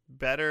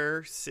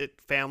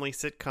family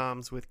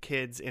sitcoms with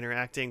kids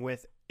interacting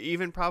with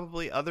even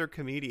probably other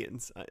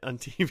comedians on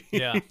TV.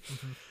 Yeah.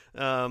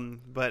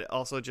 But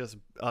also just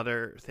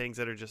other things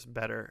that are just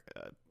better.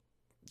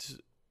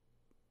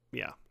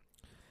 Yeah.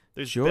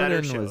 There's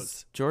better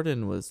shows.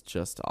 Jordan was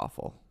just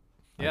awful.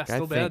 Yeah, Like,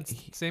 still bad.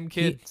 Same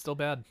kid, still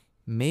bad.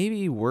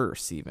 Maybe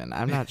worse even.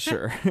 I'm not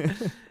sure.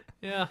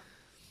 Yeah.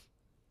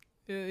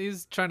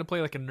 He's trying to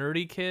play like a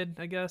nerdy kid,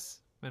 I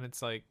guess. And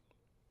it's like,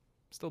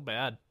 still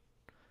bad.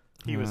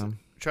 He was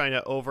trying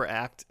to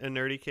overact a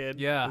nerdy kid.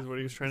 Yeah. Is what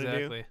he was trying to do.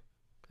 Exactly.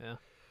 Yeah.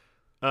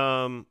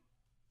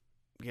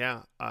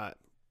 Yeah.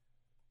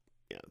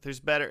 Yeah. There's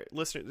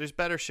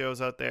better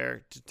shows out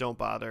there. Just don't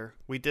bother.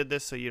 We did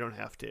this so you don't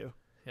have to.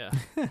 Yeah.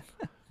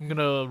 I'm going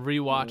to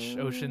rewatch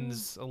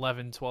Oceans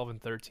 11, 12,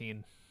 and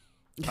 13.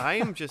 I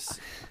am just...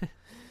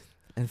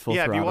 And Full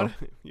yeah, Throttle.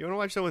 if you want to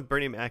watch something with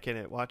Bernie Mac in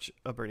it, watch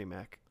a Bernie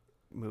Mac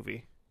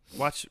movie.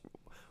 Watch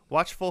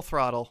Full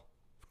Throttle,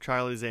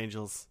 Charlie's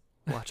Angels,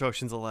 watch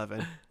Ocean's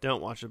 11.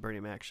 Don't watch the Bernie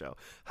Mac show.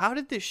 How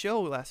did this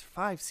show last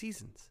 5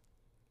 seasons?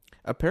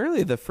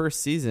 Apparently the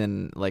first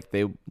season,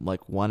 they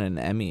won an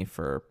Emmy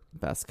for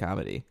Best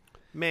Comedy.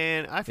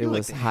 Man, I feel It like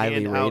was they highly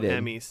hand out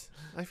rated. Emmys.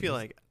 I feel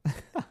like...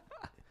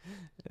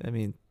 I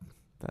mean,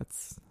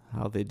 that's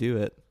how they do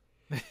it.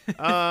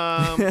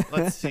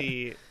 Let's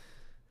see.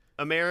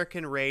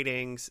 American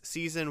ratings,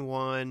 season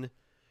 1.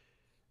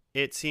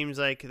 It seems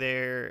like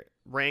their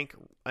rank.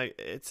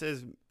 It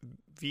says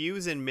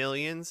views in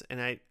millions,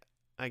 and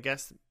I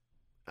guess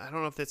I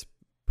don't know if that's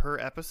per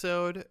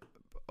episode,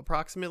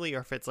 approximately, or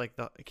if it's like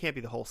it can't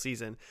be the whole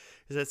season.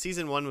 Is that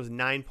season 1 was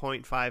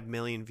 9.5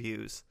 million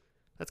views?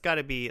 That's got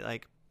to be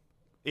like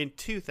in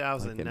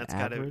 2000. Like that's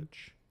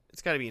average?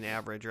 It's got to be an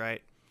average,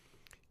 right?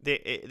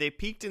 They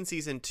peaked in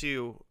season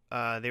 2.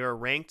 They were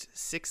ranked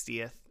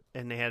 60th,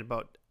 and they had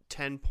about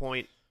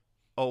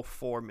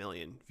 10.04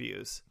 million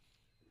views.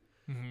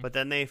 Mm-hmm. But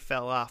then they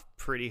fell off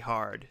pretty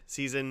hard.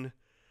 Season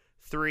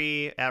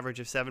 3, average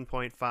of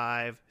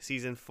 7.5.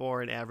 Season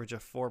 4, an average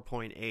of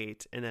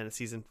 4.8. And then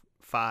season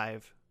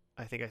 5,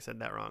 I think I said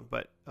that wrong,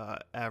 but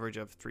average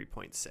of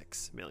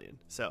 3.6 million.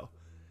 So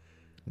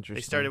they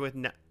started with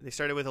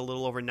a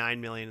little over 9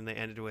 million, and they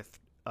ended with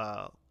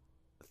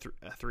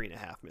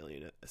 3.5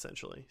 million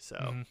essentially.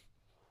 So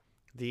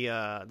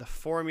the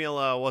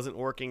formula wasn't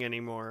working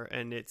anymore,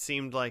 and it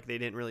seemed like they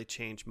didn't really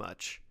change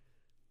much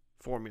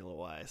formula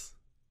wise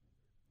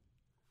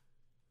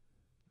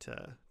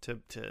to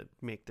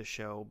make the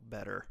show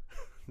better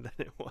than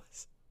it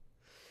was.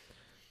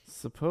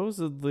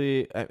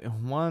 Supposedly,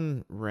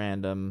 one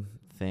random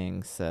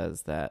thing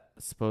says that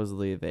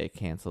supposedly they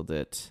canceled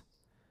it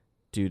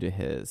due to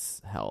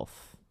his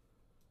health.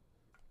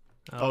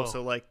 Oh,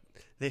 so like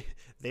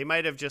they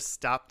might have just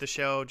stopped the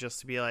show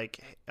just to be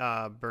like,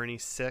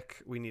 Bernie's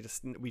sick. We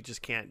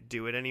just can't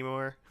do it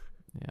anymore.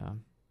 Yeah.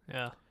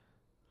 Yeah.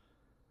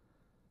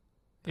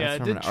 That's Yeah, it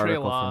from did an trail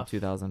article off. from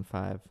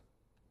 2005.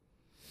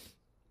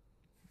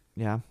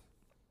 Yeah.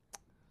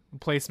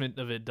 Placement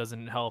of it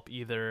doesn't help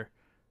either.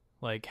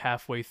 Like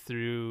halfway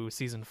through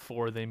season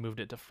 4, they moved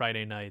it to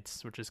Friday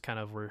nights, which is kind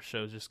of where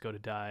shows just go to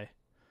die.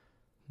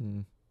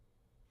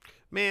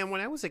 Man,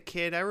 when I was a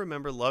kid, I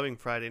remember loving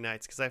Friday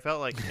nights because I felt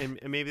like, and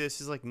maybe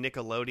this is like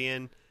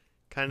Nickelodeon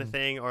kind of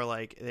thing, or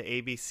like the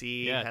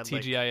ABC. Yeah, had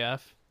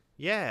TGIF.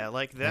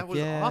 like that was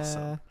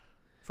awesome.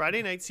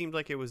 Friday night seemed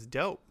like it was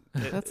dope.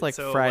 That's like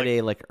So,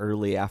 Friday, like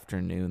early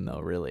afternoon,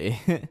 though, really.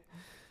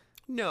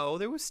 No,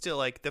 there was still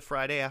like the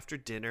Friday after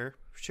dinner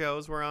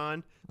shows were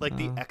on. Like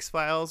the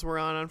X-Files were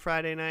on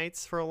Friday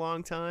nights for a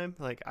long time.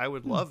 Like I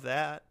would love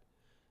that.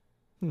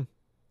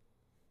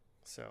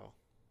 So,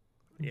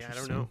 yeah, I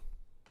don't know.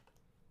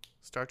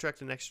 Star Trek: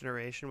 The Next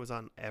Generation was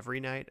on every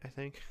night, I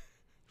think.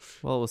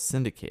 Well, it was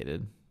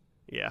syndicated.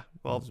 Yeah.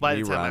 Well, was by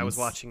the time I was reruns.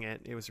 watching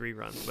it, it was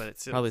reruns, but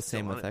it's Probably still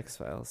same on with it.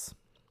 X-Files.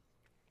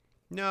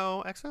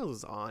 No, X-Files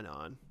was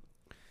on.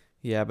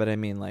 Yeah, but I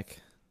mean, like,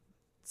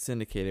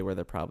 syndicated where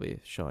they're probably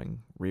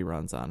showing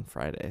reruns on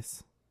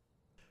Fridays.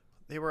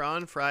 They were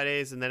on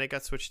Fridays, and then it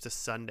got switched to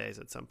Sundays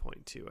at some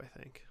point too, I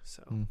think.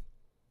 So,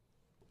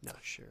 not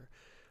sure.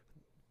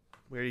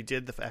 We already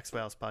did the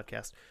X-Files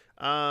podcast.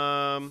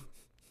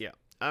 Yeah,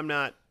 I'm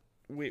not.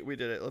 We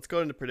did it. Let's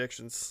go into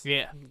predictions.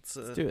 Yeah. Let's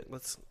do it.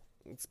 Let's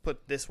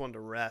put this one to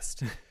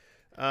rest.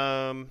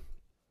 I'll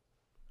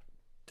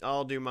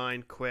do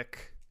mine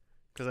quick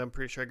because I'm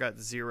pretty sure I got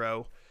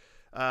 0.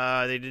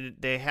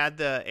 They had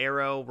the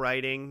Arrow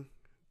writing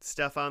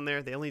stuff on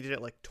there. They only did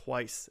it like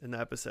twice in the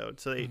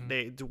episode, so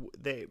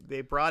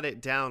they brought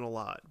it down a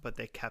lot, but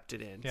they kept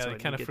it in. Yeah, so they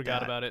kind of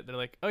forgot about it. They're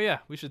like, oh yeah,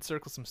 we should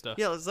circle some stuff.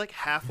 Yeah, it was like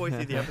halfway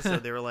through the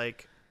episode, they were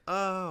like,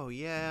 oh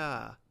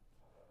yeah,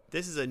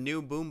 this is a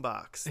new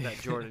boombox that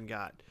Jordan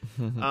got.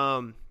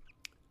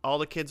 All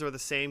the kids were the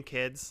same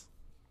kids.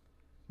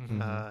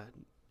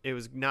 It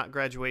was not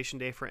graduation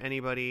day for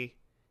anybody,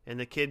 and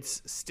the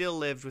kids still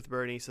lived with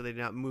Bernie, so they did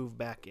not move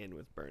back in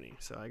with Bernie.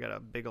 So I got a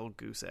big old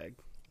goose egg.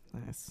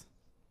 Nice.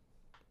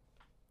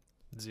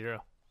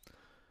 0.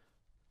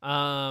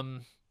 I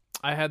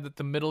had that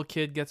the middle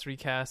kid gets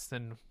recast,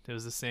 and it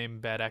was the same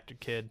bad actor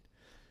kid.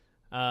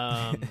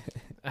 Had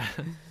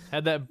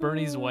that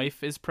Bernie's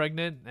wife is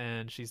pregnant,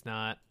 and she's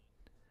not.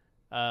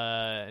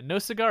 No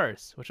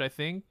cigars, which I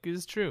think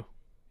is true.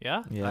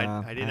 Yeah?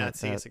 Yeah, I did not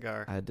see a that.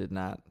 cigar. I did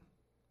not.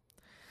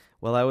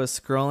 While I was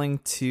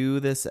scrolling to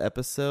this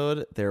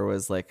episode, there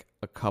was like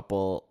a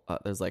couple,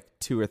 there's like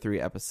 2 or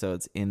 3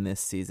 episodes in this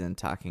season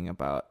talking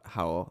about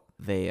how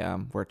they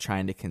were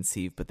trying to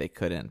conceive, but they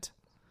couldn't.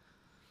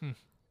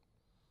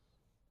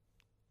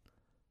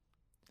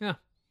 Yeah.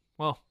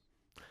 Well.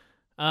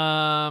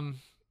 And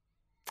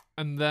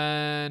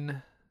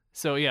then,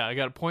 so yeah, I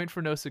got a point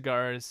for no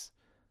cigars,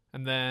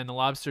 and then a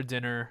lobster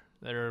dinner.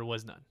 There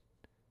was none.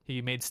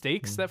 He made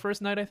steaks that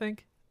first night, I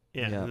think.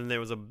 Yeah, Yeah. and then there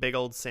was a big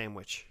old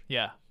sandwich.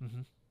 Yeah.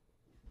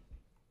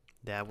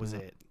 That was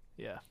it.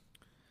 Yeah.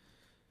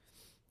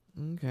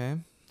 Okay.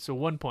 So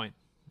 1 point.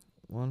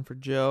 1 for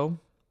Joe.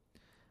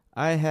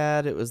 I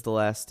had it was the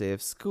last day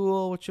of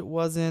school, which it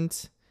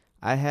wasn't.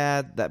 I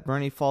had that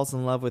Bernie falls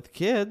in love with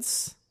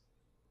kids.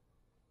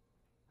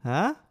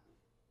 Huh?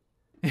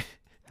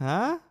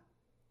 Huh?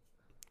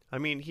 I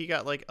mean, he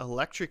got like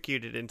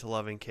electrocuted into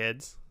loving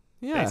kids.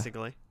 Yeah.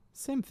 Basically.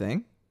 Same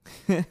thing.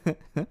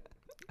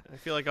 I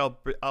feel like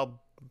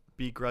I'll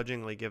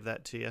begrudgingly give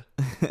that to you.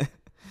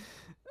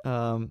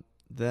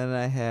 Then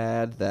I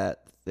had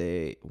that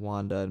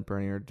Wanda and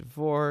Bernie are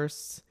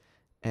divorced,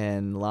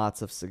 and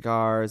lots of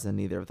cigars, and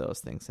neither of those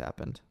things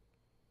happened.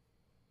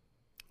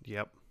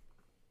 Yep.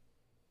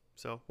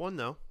 So 1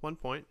 though, 1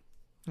 point.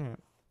 Yeah.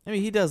 I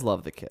mean, he does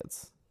love the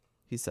kids.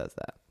 He says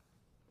that.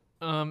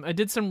 I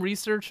did some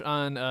research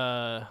on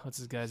what's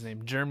his guy's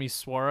name? Jeremy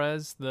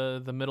Suarez,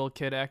 the middle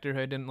kid actor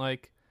who I didn't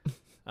like.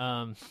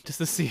 Just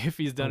to see if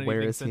he's done Where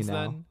anything is he since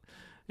now? then.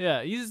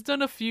 Yeah, he's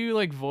done a few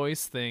like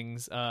voice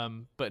things.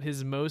 But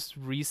his most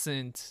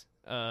recent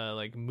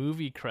like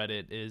movie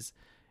credit is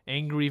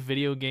Angry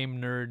Video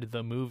Game Nerd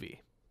the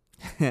movie.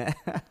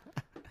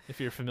 If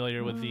you're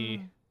familiar with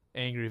the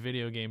Angry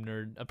Video Game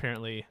Nerd,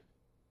 apparently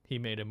he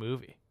made a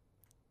movie.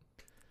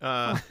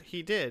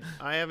 He did.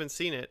 I haven't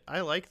seen it.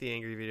 I like the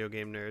Angry Video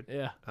Game Nerd.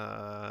 Yeah.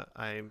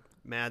 I'm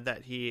mad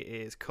that he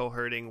is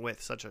cohorting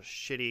with such a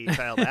shitty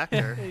child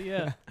actor.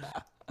 Yeah.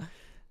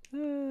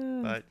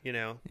 But, you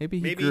know. Maybe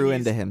he grew he's-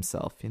 into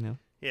himself, you know?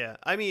 Yeah.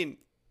 I mean,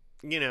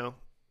 you know,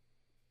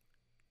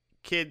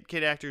 kid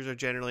actors are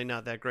generally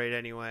not that great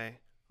anyway.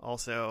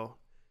 Also,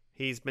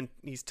 he's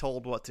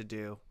told what to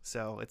do,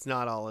 so it's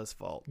not all his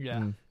fault.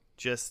 Yeah.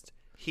 Just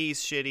he's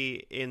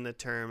shitty in the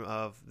term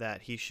of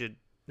that he should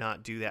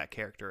not do that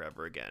character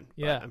ever again.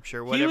 But Yeah. I'm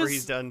sure He whatever was-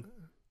 he's done.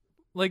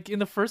 like in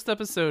the first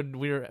episode,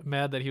 we were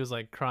mad that he was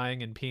like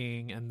crying and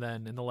peeing, and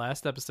then in the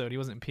last episode, he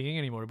wasn't peeing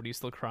anymore, but he was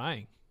still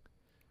crying.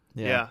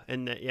 Yeah,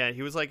 and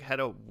he was like had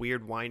a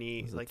weird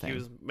whiny, was a like he thing.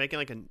 was making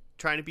like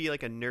trying to be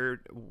like a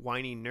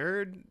whiny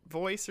nerd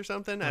voice or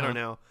something. I don't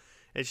know.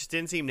 It just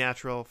didn't seem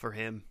natural for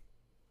him.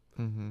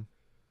 Mm-hmm.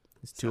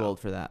 He's too So- old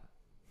for that.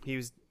 He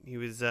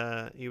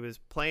was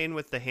playing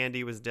with the hand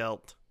he was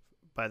dealt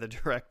by the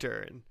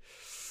director, and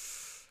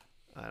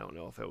I don't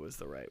know if it was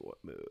the right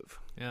move.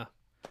 Yeah.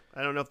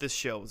 I don't know if this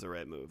show was the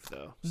right move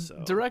though.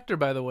 So Director,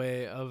 by the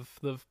way, of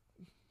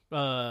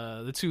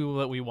the two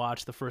that we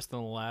watched, the first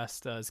and the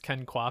last, is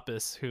Ken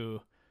Kwapis, who,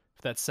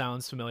 if that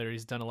sounds familiar,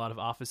 he's done a lot of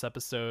Office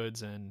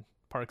episodes and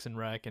Parks and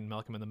Rec and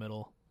Malcolm in the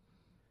Middle.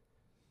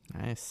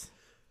 Nice.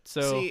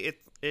 So see,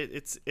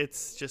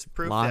 it's just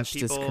proof Launched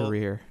that his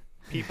career.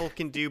 people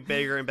can do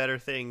bigger and better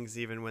things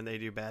even when they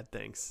do bad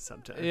things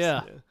sometimes.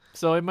 Yeah.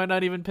 So I might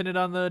not even pin it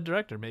on the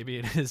director. Maybe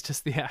it is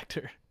just the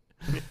actor.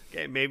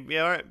 Okay, maybe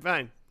all right,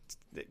 fine.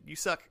 You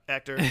suck,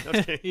 actor.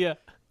 Okay. Yeah.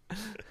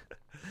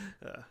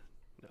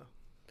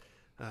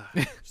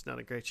 It's not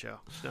a great show.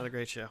 It's not a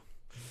great show.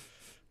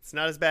 It's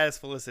not as bad as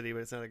Felicity, but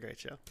it's not a great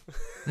show.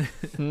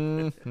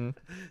 Mhm.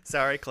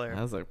 Sorry, Claire.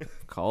 That was a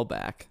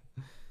callback.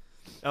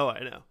 Oh,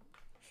 I know.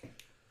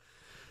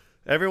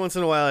 Every once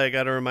in a while, I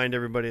got to remind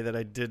everybody that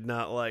I did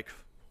not like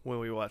when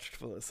we watched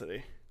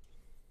Felicity.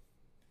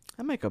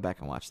 I might go back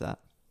and watch that.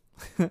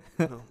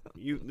 Well,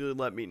 you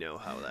let me know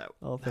how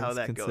All that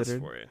things goes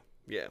considered. for you.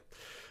 Yeah.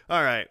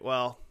 All right.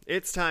 Well,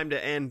 it's time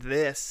to end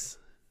this,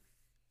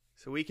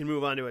 so we can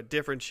move on to a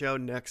different show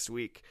next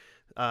week.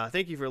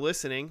 Thank you for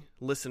listening,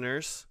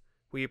 listeners.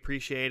 We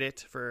appreciate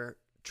it for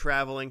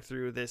traveling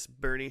through this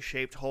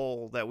Bernie-shaped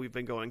hole that we've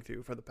been going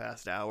through for the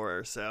past hour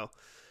or so.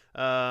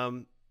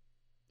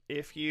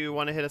 If you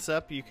want to hit us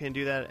up, you can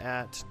do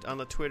that on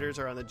the Twitters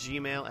or on the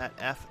Gmail at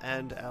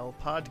FNL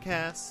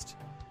Podcast.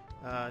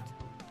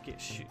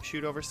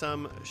 Shoot over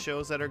some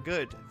shows that are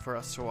good for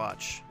us to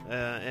watch.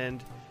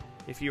 And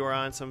if you are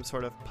on some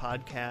sort of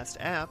podcast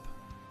app,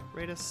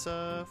 rate us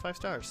 5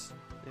 stars.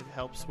 It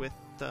helps with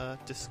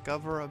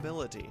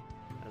discoverability.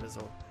 That is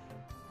a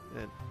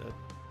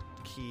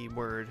key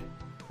word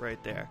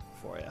right there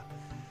for you.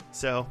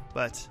 So,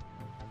 but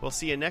we'll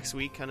see you next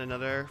week on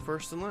another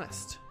First and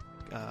Last.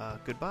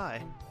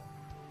 Goodbye.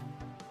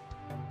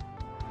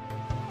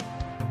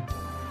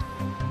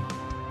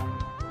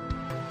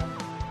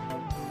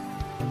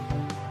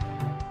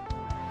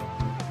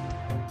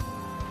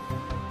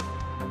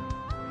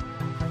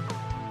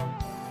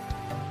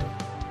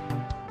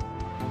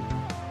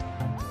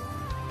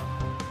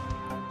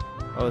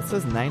 Oh, it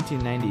says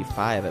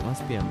 1995. It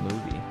must be a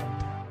movie.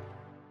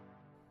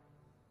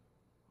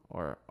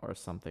 Or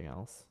something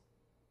else.